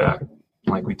Sam Tobacco,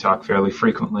 like we talk fairly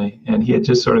frequently, and he had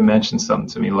just sort of mentioned something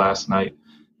to me last night,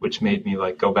 which made me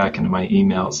like go back into my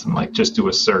emails and like just do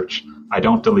a心 I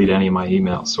don't delete any of my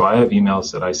emails. So I have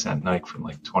emails that I sent Nike from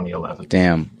like 2011.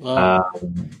 Damn.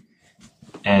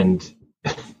 And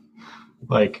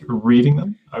like reading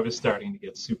them, I was starting to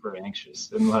get super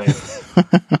anxious and like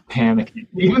panicking,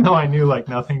 even though I knew like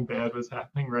nothing bad was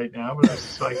happening right now. But I was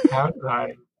just like,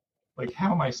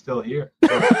 how am I still here?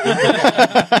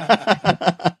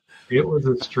 It was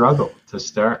a struggle to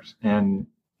start. And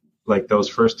like those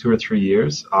first 2 or 3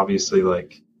 years, obviously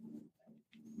like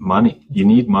money, you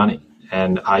need money.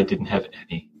 And I didn't have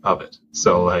any of it.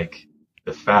 So like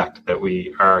the fact that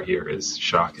we are here is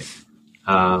shocking.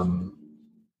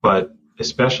 But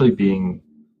especially being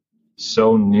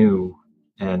so new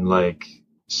and like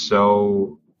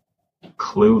so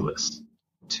clueless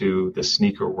to the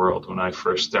sneaker world when I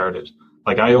first started.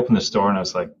 Like I opened the store and I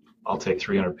was like, I'll take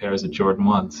 300 pairs of Jordan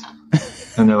 1s.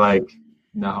 And they're like,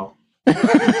 no.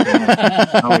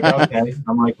 I'm like, okay.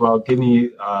 I'm like, well, give me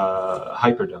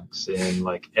Hyperdunks in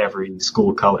like every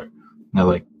school color. And they're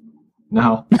like,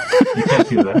 no, you can't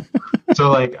do that.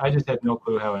 So like, I just had no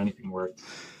clue how anything worked.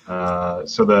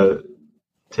 So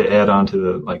to add on to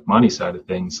the like money side of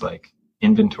things, like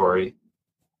inventory,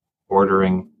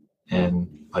 ordering, and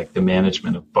like the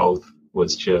management of both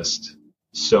was just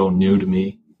so new to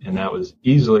me. And that was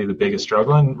easily the biggest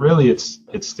struggle. And really it's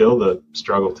still the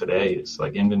struggle today. It's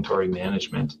like inventory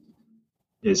management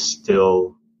is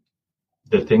still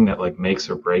the thing that like makes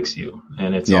or breaks you.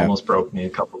 And it's almost broke me a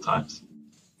couple times.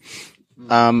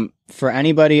 For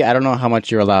anybody, I don't know how much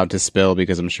you're allowed to spill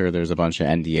because I'm sure there's a bunch of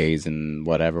NDAs and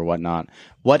whatnot.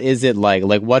 What is it like?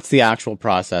 Like, what's the actual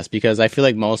process? Because I feel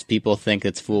like most people think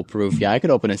it's foolproof. Yeah, I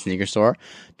could open a sneaker store.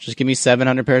 Just give me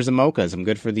 700 pairs of mochas. I'm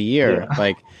good for the year. Yeah.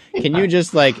 Like, can you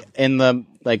just like in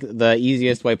the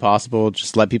easiest way possible,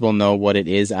 just let people know what it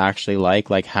is actually like?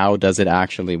 Like, how does it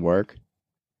actually work?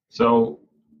 So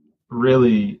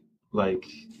really, like,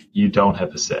 you don't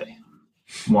have a say,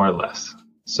 more or less.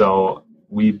 So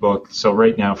so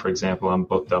right now, for example, I'm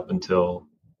booked up until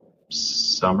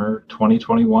summer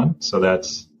 2021. So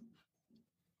that's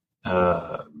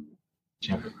April,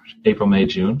 May,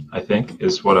 June, I think,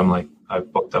 is what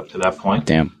I've booked up to that point.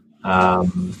 Damn.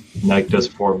 Nike does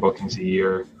 4 bookings a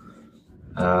year.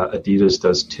 Adidas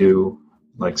does 2.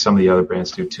 Like some of the other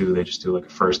brands do 2. They just do like a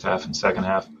first half and second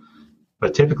half.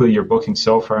 But typically you're booking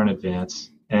so far in advance.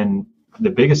 And the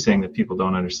biggest thing that people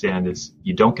don't understand is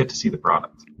you don't get to see the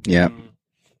product. Yeah.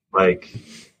 Like,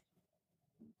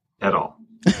 at all.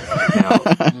 Now,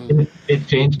 it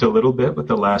changed a little bit with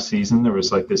the last season. There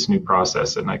was like this new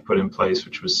process that Nike put in place,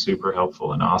 which was super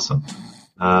helpful and awesome.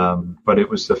 But it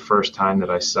was the first time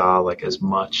that I saw like as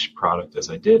much product as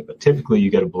I did. But typically you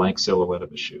get a blank silhouette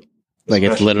of a shoe. Like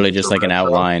it's literally just like an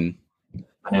outline.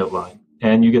 An outline.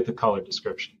 And you get the color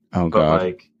description. Oh, but God.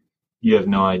 like, you have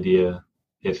no idea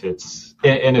if it's,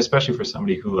 and especially for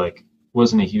somebody who like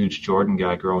wasn't a huge Jordan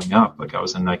guy growing up. Like I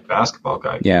was a Nike basketball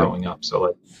guy growing up. So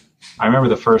like, I remember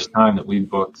the first time that we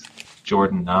booked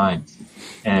Jordan 9s,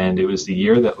 and it was the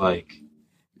year that like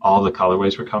all the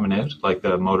colorways were coming out, like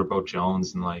the Motorboat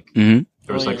Jones, and like there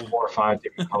was like 4 or 5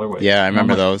 different colorways. Yeah, I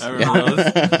remember those.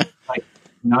 Like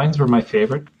 9s were my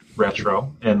favorite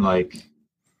retro, and like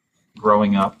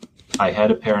growing up, I had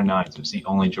a pair of 9s. It was the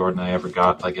only Jordan I ever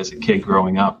got, like as a kid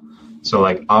growing up. So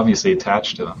like obviously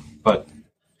attached to them, but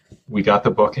we got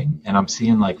the booking, and I'm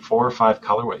seeing like 4 or 5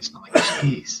 colorways, and I'm like,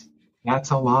 geez.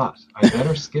 That's a lot. I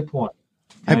better skip one.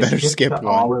 I better skip one.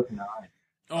 Olive 9.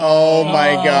 Oh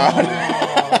my God.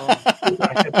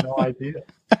 I had no idea.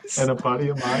 And a buddy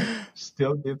of mine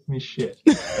still gives me shit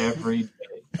every day.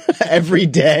 Every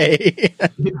day.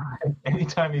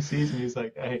 Anytime he sees me, he's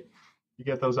like, hey, you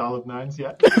get those Olive 9s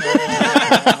yet?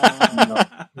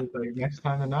 He's like, next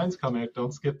time the 9s come out,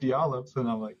 don't skip the olives. And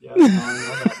I'm like, yeah, no, I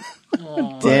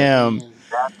know that. Damn.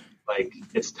 But, like,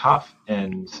 it's tough.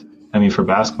 And I mean, for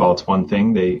basketball, it's one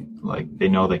thing. They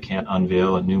know they can't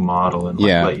unveil a new model and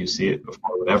let you see it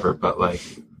before whatever. But like,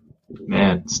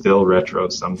 man, still retro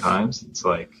sometimes. It's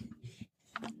like,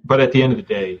 but at the end of the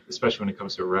day, especially when it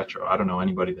comes to a retro, I don't know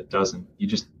anybody that doesn't. You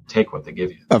just take what they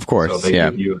give you. Of course, so they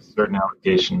give you a certain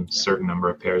allocation, certain number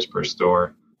of pairs per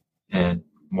store, and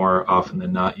more often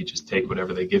than not, you just take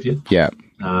whatever they give you. Yeah.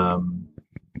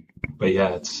 But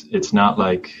yeah, it's not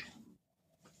like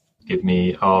give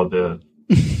me all the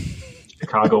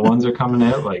Chicago ones are coming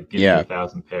out, like give me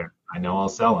 1,000 pairs. I know I'll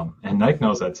sell them, and Nike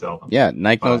knows I'd sell them. Yeah,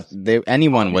 Nike knows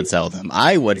anyone would sell them.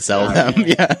 I would sell them.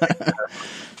 Yeah.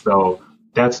 So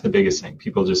that's the biggest thing.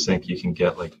 People just think you can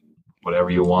get like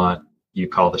whatever you want. You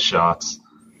call the shots.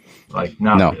 Like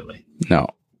not really. No.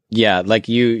 Yeah, like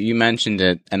you mentioned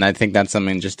it, and I think that's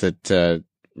something just to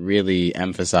really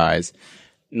emphasize.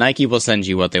 Nike will send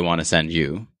you what they want to send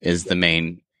you is the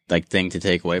main like thing to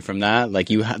take away from that. Like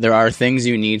there are things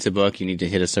you need to book. You need to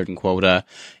hit a certain quota.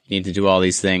 You need to do all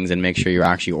these things and make sure you're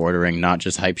actually ordering, not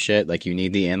just hype shit. Like you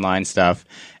need the inline stuff.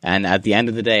 And at the end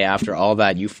of the day, after all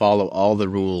that, you follow all the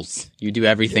rules. You do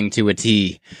everything to a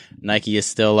T. Nike is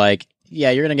still like,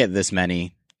 yeah, you're going to get this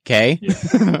many. Okay.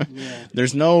 Yeah.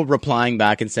 There's no replying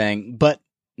back and saying, but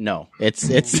no, it's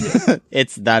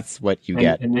that's what you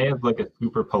get. And they have like a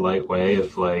super polite way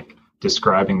of like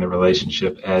describing the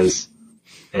relationship as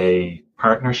a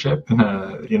partnership and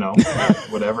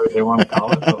whatever they want to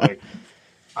call it. But like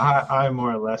I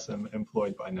more or less am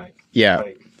employed by Nike. Yeah.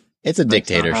 Like, it's a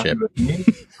dictatorship.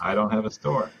 I don't have a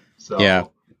store. So yeah.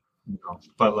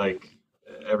 But like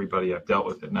everybody I've dealt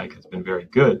with at Nike has been very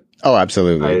good. Oh,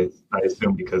 absolutely. I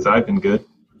assume because I've been good.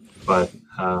 But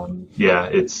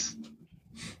it's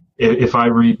if I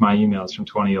read my emails from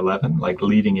 2011, like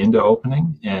leading into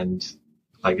opening, and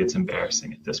like it's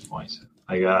embarrassing at this point.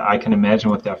 Like I can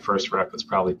imagine what that first rep was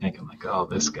probably thinking, like, oh,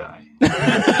 this guy.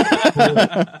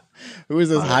 Who is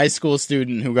this high school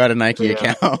student who got a Nike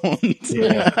account?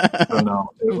 Yeah. So no,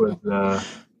 it was.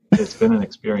 It's been an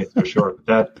experience for sure.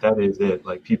 But that is it.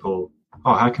 Like people,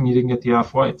 oh, how come you didn't get the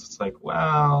off-whites? It's like,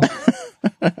 well,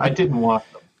 I didn't want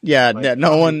them. Yeah, like,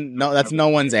 that's no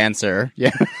one's answer.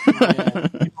 Yeah.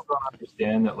 People don't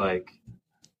understand that, like,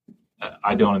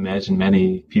 I don't imagine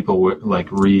many people would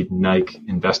like read Nike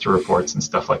investor reports and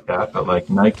stuff like that, but like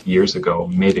Nike years ago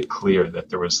made it clear that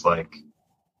there was like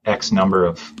X number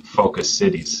of focus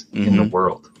cities in the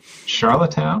world.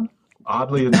 Charlottetown,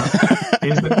 oddly enough,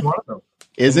 isn't one of them.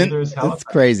 Isn't? That's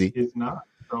crazy. Is not.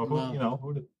 So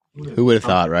who would have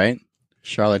thought, right?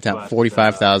 Charlottetown,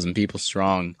 45,000 people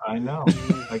strong. I know.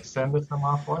 Like, send us some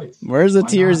off-whites. Where's the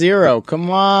tier 0? Come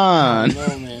on.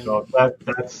 So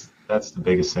that's the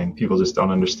biggest thing. People just don't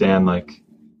understand. Like,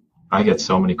 I get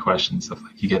so many questions of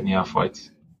like, you getting the off-whites?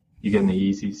 You getting the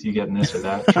Yeezys? You getting this or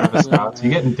that? Travis Scott's?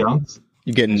 You getting dunks?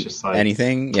 You getting just like,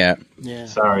 anything? Yeah.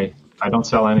 Sorry. I don't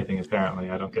sell anything, apparently.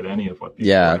 I don't get any of what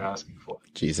people are asking for.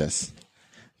 Jesus.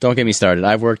 Don't get me started.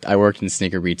 I worked in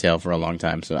sneaker retail for a long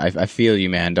time, so I feel you,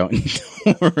 man. Don't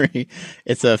worry.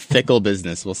 It's a fickle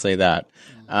business. We'll say that.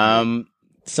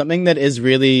 Something that is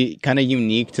really kind of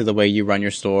unique to the way you run your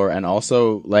store, and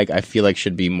also like I feel like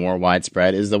should be more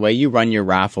widespread, is the way you run your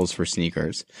raffles for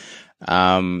sneakers.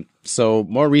 So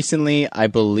more recently, I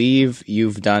believe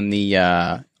you've done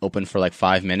the open for like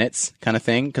 5 minutes kind of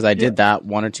thing, because I did that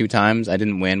 1 or 2 times. I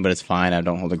didn't win, but it's fine. I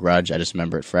don't hold a grudge. I just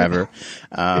remember it forever.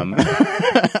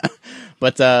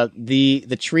 But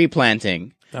the tree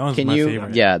planting. That one's my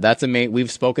favorite. Yeah, that's amazing. We've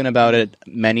spoken about it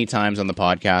many times on the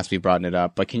podcast. We've brought it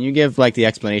up, but can you give like the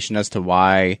explanation as to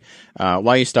why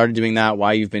you started doing that,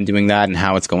 why you've been doing that, and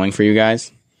how it's going for you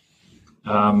guys?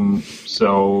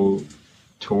 So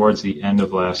towards the end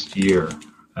of last year,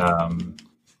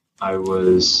 I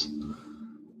was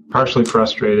partially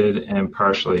frustrated and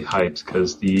partially hyped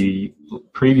because the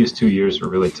previous 2 years were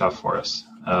really tough for us.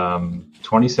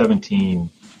 2017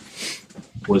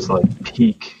 was like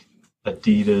peak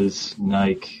Adidas,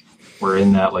 Nike were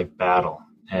in that like battle,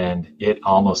 and it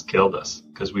almost killed us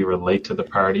because we were late to the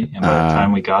party, and by the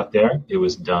time we got there, it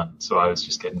was done. So I was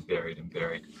just getting buried.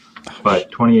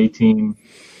 But 2018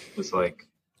 was like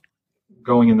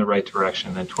going in the right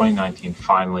direction. Then 2019,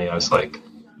 finally, I was like,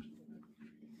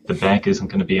 the bank isn't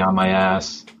going to be on my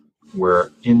ass. We're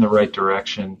in the right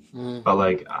direction. But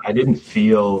like, I didn't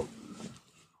feel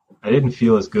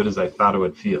as good as I thought it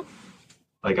would feel.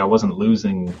 Like I wasn't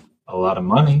losing a lot of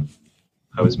money.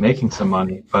 I was making some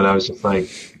money, but I was just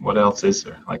like, what else is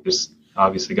there? Like there's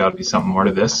obviously got to be something more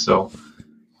to this. So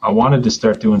I wanted to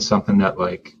start doing something that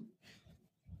like,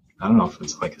 I don't know if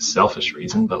it's like a selfish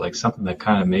reason, but like something that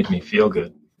kind of made me feel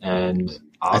good. And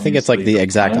I think it's like the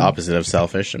exact opposite of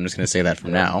selfish. I'm just going to say that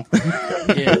from now.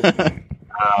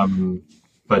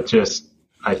 But just,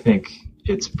 I think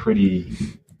it's pretty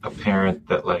apparent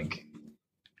that like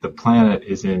the planet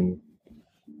is in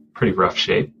pretty rough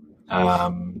shape.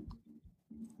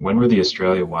 When were the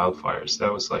Australia wildfires?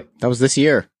 That was this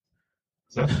year.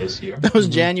 Is that this year? That was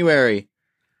January.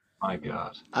 My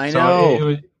God. I know.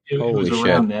 So it was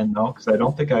around then, though, because I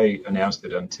don't think I announced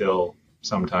it until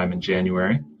sometime in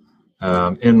January.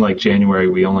 In like January,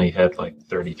 we only had like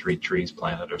 33 trees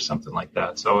planted or something like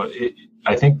that. So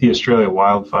I think the Australia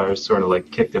wildfires sort of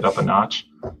like kicked it up a notch.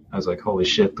 I was like, holy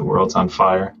shit, the world's on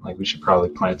fire. Like we should probably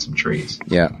plant some trees.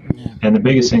 Yeah. And the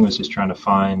biggest thing was just trying to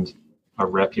find a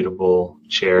reputable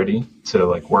charity to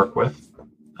like work with.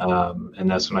 And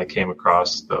that's when I came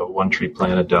across the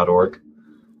onetreeplanted.org.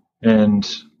 And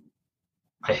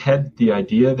I had the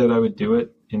idea that I would do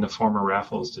it in the form of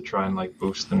raffles to try and like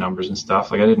boost the numbers and stuff.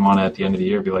 Like I didn't want to at the end of the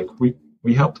year be like,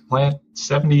 we helped plant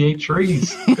 78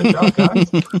 trees. Good job,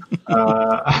 guys.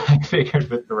 I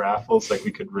figured with the raffles, like we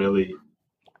could really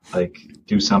like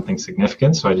do something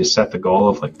significant. So I just set the goal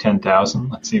of like 10,000.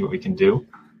 Let's see what we can do.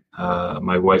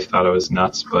 My wife thought I was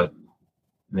nuts, but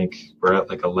I think we're at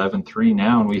like 11.3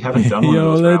 now, and we haven't done one of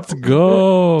those let's raffles.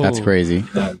 go. That's crazy.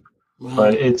 Yeah.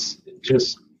 But it's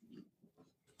just,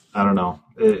 I don't know.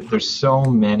 There's just so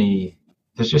many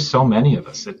of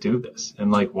us that do this,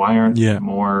 and like, why aren't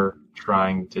more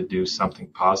trying to do something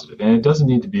positive? And it doesn't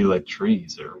need to be like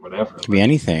trees or whatever. It could be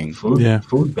anything.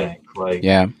 Food bank, like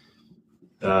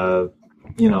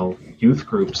youth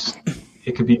groups.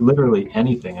 It could be literally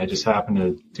anything. I just happen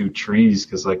to do trees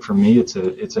because, like, for me, it's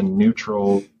a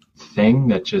neutral thing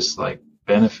that just like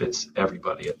benefits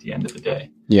everybody at the end of the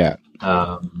day. Yeah.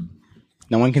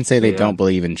 No one can say they don't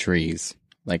believe in trees.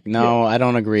 Like, no, I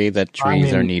don't agree that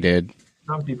trees are needed.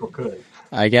 Some people could.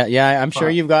 I'm sure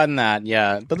you've gotten that.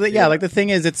 Yeah. But like the thing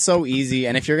is, it's so easy.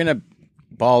 And if you're going to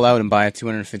ball out and buy a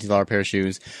 $250 pair of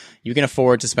shoes, you can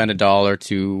afford to spend $1,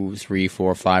 $2, $3, $4,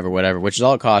 $5 or whatever, which is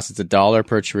all it costs. It's $1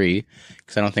 per tree.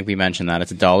 Because I don't think we mentioned that.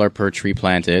 It's $1 per tree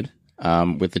planted,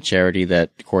 with the charity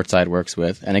that Courtside works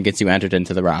with. And it gets you entered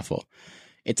into the raffle.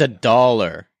 It's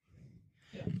 $1.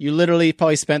 You literally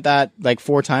probably spent that like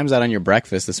 4 times that on your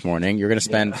breakfast this morning. You're going to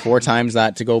spend 4 times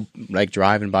that to go like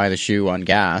drive and buy the shoe on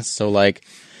gas. So like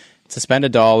to spend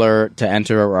 $1 to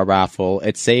enter a raffle,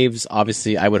 it saves,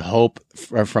 obviously, I would hope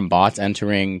from bots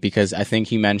entering, because I think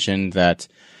he mentioned that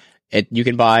you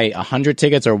can buy 100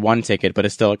 tickets or 1 ticket, but it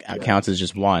still counts as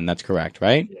just 1. That's correct,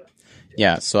 right?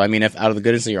 Yeah. So I mean, if out of the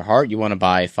goodness of your heart, you want to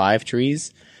buy 5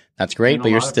 trees, that's great,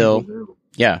 but you're still...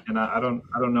 Yeah. And I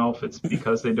don't know if it's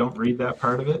because they don't read that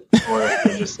part of it, or if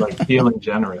they're just like feeling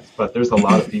generous. But there's a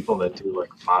lot of people that do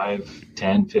like 5,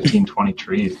 10, 15, 20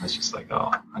 trees. And it's just like,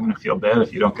 oh, I'm going to feel bad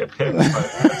if you don't get picked. But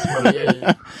that's what it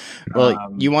is.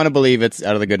 Well, you want to believe it's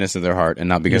out of the goodness of their heart and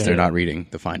not because they're not reading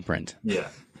the fine print. Yeah.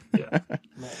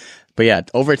 But yeah,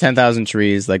 over 10,000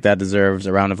 trees, like that deserves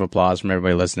a round of applause from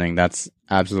everybody listening. That's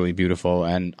absolutely beautiful.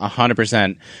 And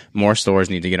 100% more stores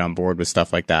need to get on board with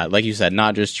stuff like that. Like you said,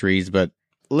 not just trees, but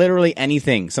literally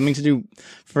anything. Something to do,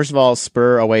 first of all,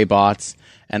 spur away bots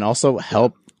and also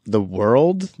help the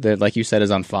world that, like you said, is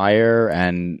on fire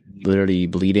and literally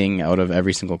bleeding out of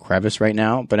every single crevice right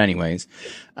now. But anyways,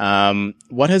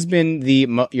 what has been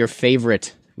your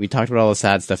favorite? We talked about all the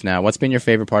sad stuff now. What's been your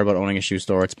favorite part about owning a shoe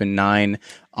store? It's been 9,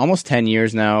 almost 10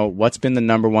 years now. What's been the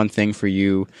number one thing for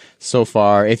you so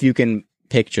far? If you can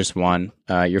pick just one,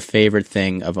 your favorite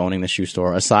thing of owning the shoe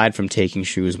store, aside from taking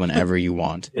shoes whenever you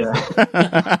want. Yeah.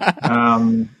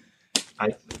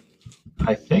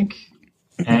 I think,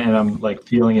 and I'm like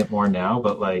feeling it more now,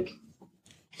 but like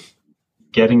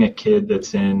getting a kid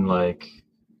that's in like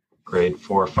grade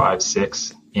 4, 5,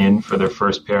 6 in for their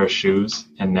first pair of shoes,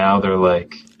 and now they're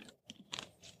like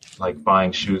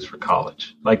buying shoes for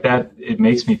college. Like that, it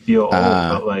makes me feel old,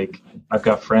 but like I've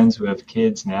got friends who have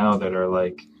kids now that are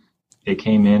like, they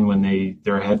came in when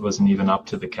their head wasn't even up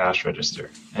to the cash register,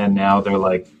 and now they're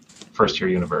like first year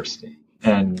university.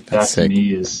 And that to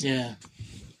me is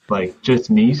like just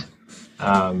neat.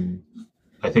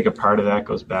 I think a part of that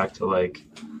goes back to, like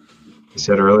I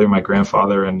said earlier, my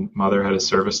grandfather and mother had a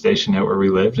service station out where we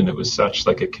lived, and it was such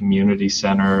like a community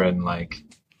center, and like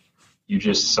you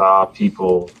just saw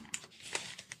people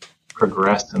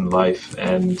progress in life,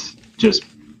 and just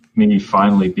me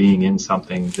finally being in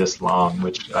something this long,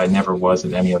 which I never was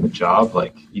at any other job.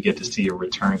 Like you get to see a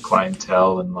return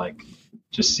clientele and like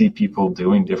just see people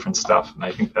doing different stuff, and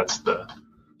I think that's the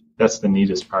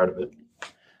neatest part of it.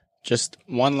 Just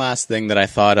one last thing that I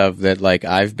thought of that, like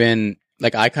I've been,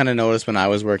 like I kind of noticed when I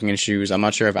was working in shoes. I'm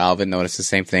not sure if Alvin noticed the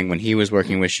same thing when he was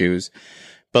working with shoes,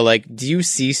 but like, do you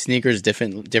see sneakers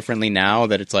differently now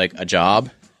that it's like a job?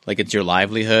 Like it's your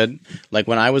livelihood? Like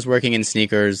when I was working in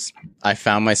sneakers, I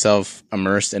found myself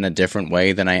immersed in a different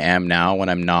way than I am now when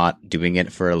I'm not doing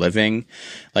it for a living.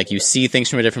 Like you see things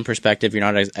from a different perspective. You're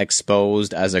not as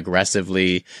exposed as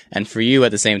aggressively. And for you at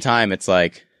the same time, it's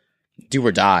like, do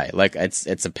or die. Like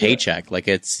it's a paycheck. Like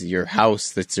it's your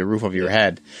house. It's the roof over your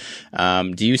head.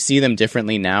 Do you see them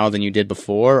differently now than you did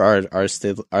before? Or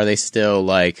are they still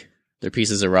like they're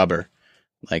pieces of rubber?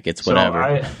 Like it's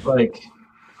whatever. So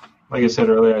like I said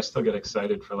earlier, I still get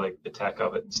excited for like the tech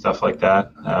of it and stuff like that.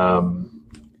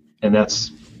 And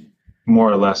that's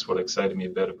more or less what excited me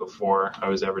about it before I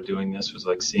was ever doing this, was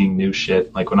like seeing new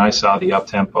shit. Like when I saw the up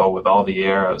tempo with all the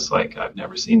air, I was like, I've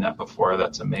never seen that before.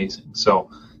 That's amazing. So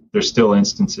there's still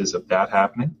instances of that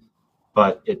happening,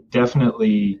 but it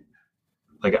definitely,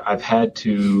 like I've had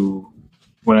to,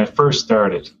 when I first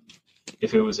started,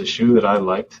 if it was a shoe that I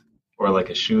liked or like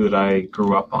a shoe that I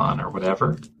grew up on or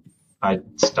whatever,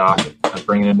 I'd stock it. I'd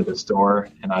bring it into the store,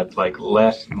 and I'd like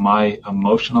let my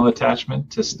emotional attachment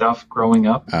to stuff growing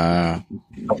up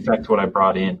affect what I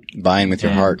brought in. Buying with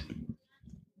your heart.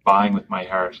 Buying with my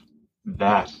heart.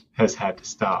 That has had to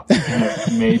stop in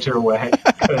a major way,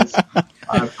 because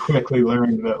I've quickly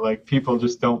learned that like people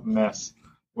just don't mess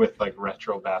with like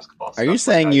retro basketball stuff. Are you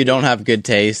saying like you don't have good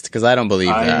taste? Because I don't believe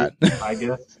that. I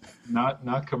guess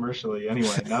not commercially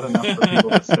anyway. Not enough for people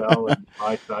to sell and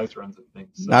buy size runs of things.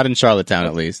 So, not in Charlottetown,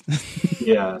 at least.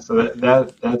 Yeah, so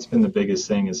that's been the biggest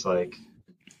thing, is like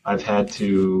I've had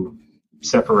to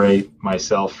separate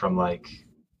myself from like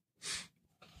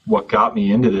what got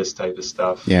me into this type of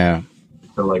stuff. Yeah.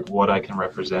 For like what I can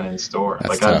represent in store. That's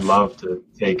like tough. I'd love to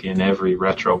take in every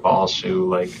retro ball shoe.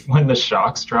 Like when the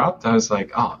Shocks dropped, I was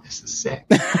like, oh, this is sick.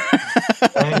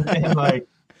 and like,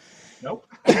 nope.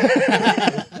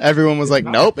 Everyone was like,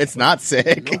 nope, it's not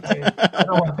sick. I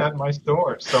don't want that in my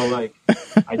store. So like,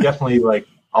 I definitely like,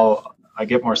 I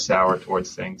get more sour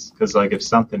towards things, because like if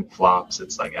something flops,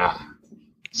 it's like,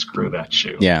 screw that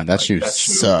shoe. Yeah, that shoe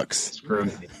sucks. Screw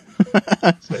me.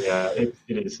 So yeah,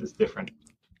 it's different.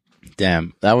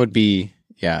 Damn, that would be,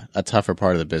 a tougher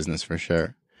part of the business for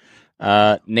sure.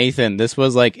 Nathan, this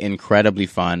was like incredibly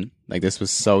fun. Like this was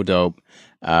so dope.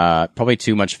 Probably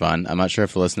too much fun. I'm not sure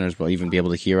if the listeners will even be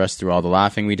able to hear us through all the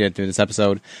laughing we did through this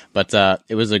episode, but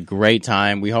it was a great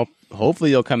time. We hopefully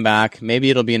you'll come back. Maybe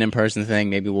it'll be an in-person thing.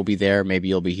 Maybe we'll be there. Maybe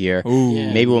you'll be here.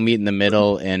 Yeah. Maybe we'll meet in the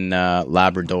middle in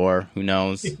Labrador. Who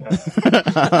knows?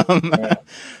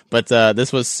 But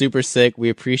this was super sick. We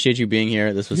appreciate you being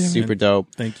here. This was super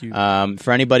dope. Thank you.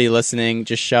 For anybody listening,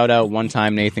 just shout out one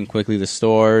time, Nathan, quickly, the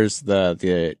stores,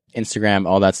 the Instagram,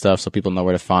 all that stuff, so people know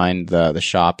where to find the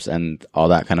shops and all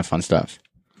that kind of fun stuff.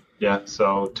 Yeah,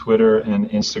 so Twitter and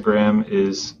Instagram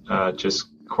is just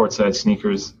Courtside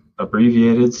Sneakers,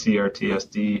 abbreviated,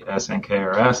 CRTSD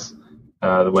SNKRS.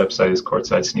 The website is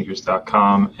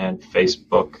courtsidesneakers.com, and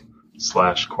Facebook,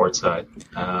 /courtside.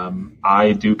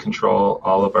 I do control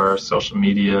all of our social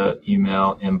media,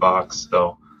 email, inbox.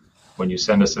 So when you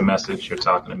send us a message, you're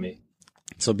talking to me.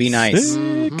 So be nice.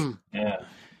 Mm-hmm. Yeah.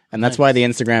 And that's why the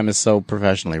Instagram is so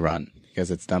professionally run, because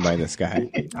it's done by this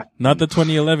guy. Not the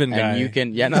 2011 guy. And you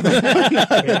can,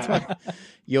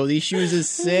 Yo, these shoes is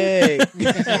sick.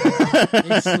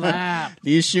 They slap.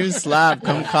 These shoes slap.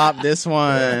 Come cop this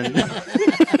one.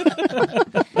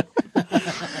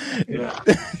 Yeah.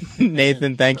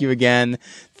 Nathan, thank you again.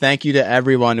 Thank you to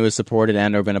everyone who has supported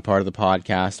and or been a part of the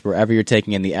podcast. Wherever you're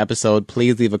taking in the episode,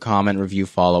 please leave a comment, review,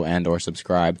 follow, and or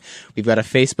subscribe. We've got a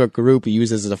Facebook group we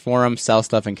use as a forum, sell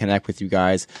stuff, and connect with you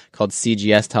guys called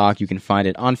CGS Talk. You can find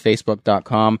it on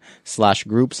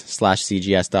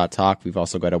facebook.com/groups/cgs.talk. We've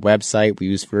also got a website we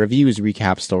use for reviews,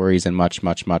 recap stories, and much,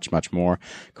 much, much, much more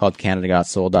called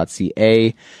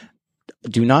canada.soul.ca.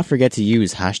 Do not forget to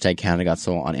use hashtag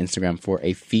CanadaGotSoul on Instagram for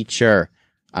a feature.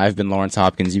 I've been Lawrence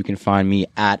Hopkins. You can find me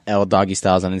at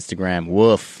LDoggyStyles on Instagram.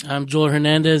 Woof. I'm Joel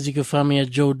Hernandez. You can find me at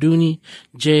Joe Dooney,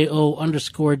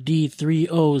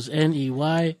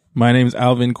 JO_D3OsNEY. My name's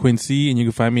Alvin Quincy, and you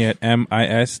can find me at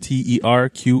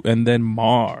MISTERQ and then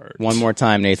Mars. One more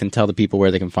time, Nathan. Tell the people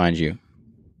where they can find you.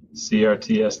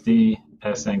 CRTSD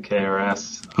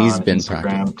SNKRS. He's on been Instagram,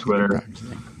 practicing. Twitter.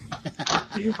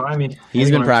 You can find me.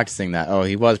 He's been practicing that. Oh,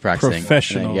 he was practicing.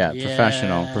 Professional. Yeah,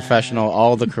 professional.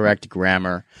 All the correct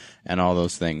grammar and all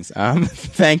those things.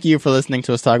 Thank you for listening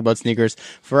to us talk about sneakers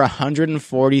for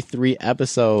 143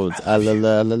 episodes. I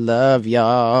love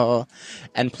y'all.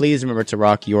 And please remember to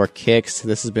rock your kicks.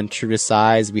 This has been True to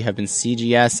Size. We have been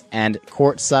CGS and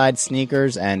Courtside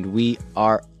Sneakers, and we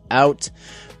are out.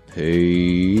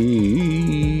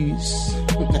 Peace.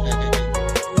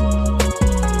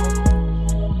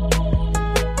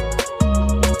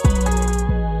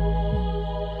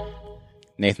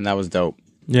 Nathan, that was dope.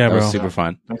 Yeah, that bro. was super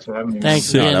fun. Thanks for having me.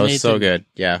 Thanks No, again, that was Nathan. so good.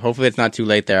 Yeah, hopefully it's not too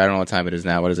late there. I don't know what time it is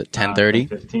now. What is it? 10:30?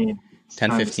 10:15.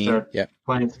 10:15. Yep.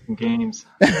 Playing some games.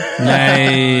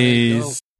 Nice.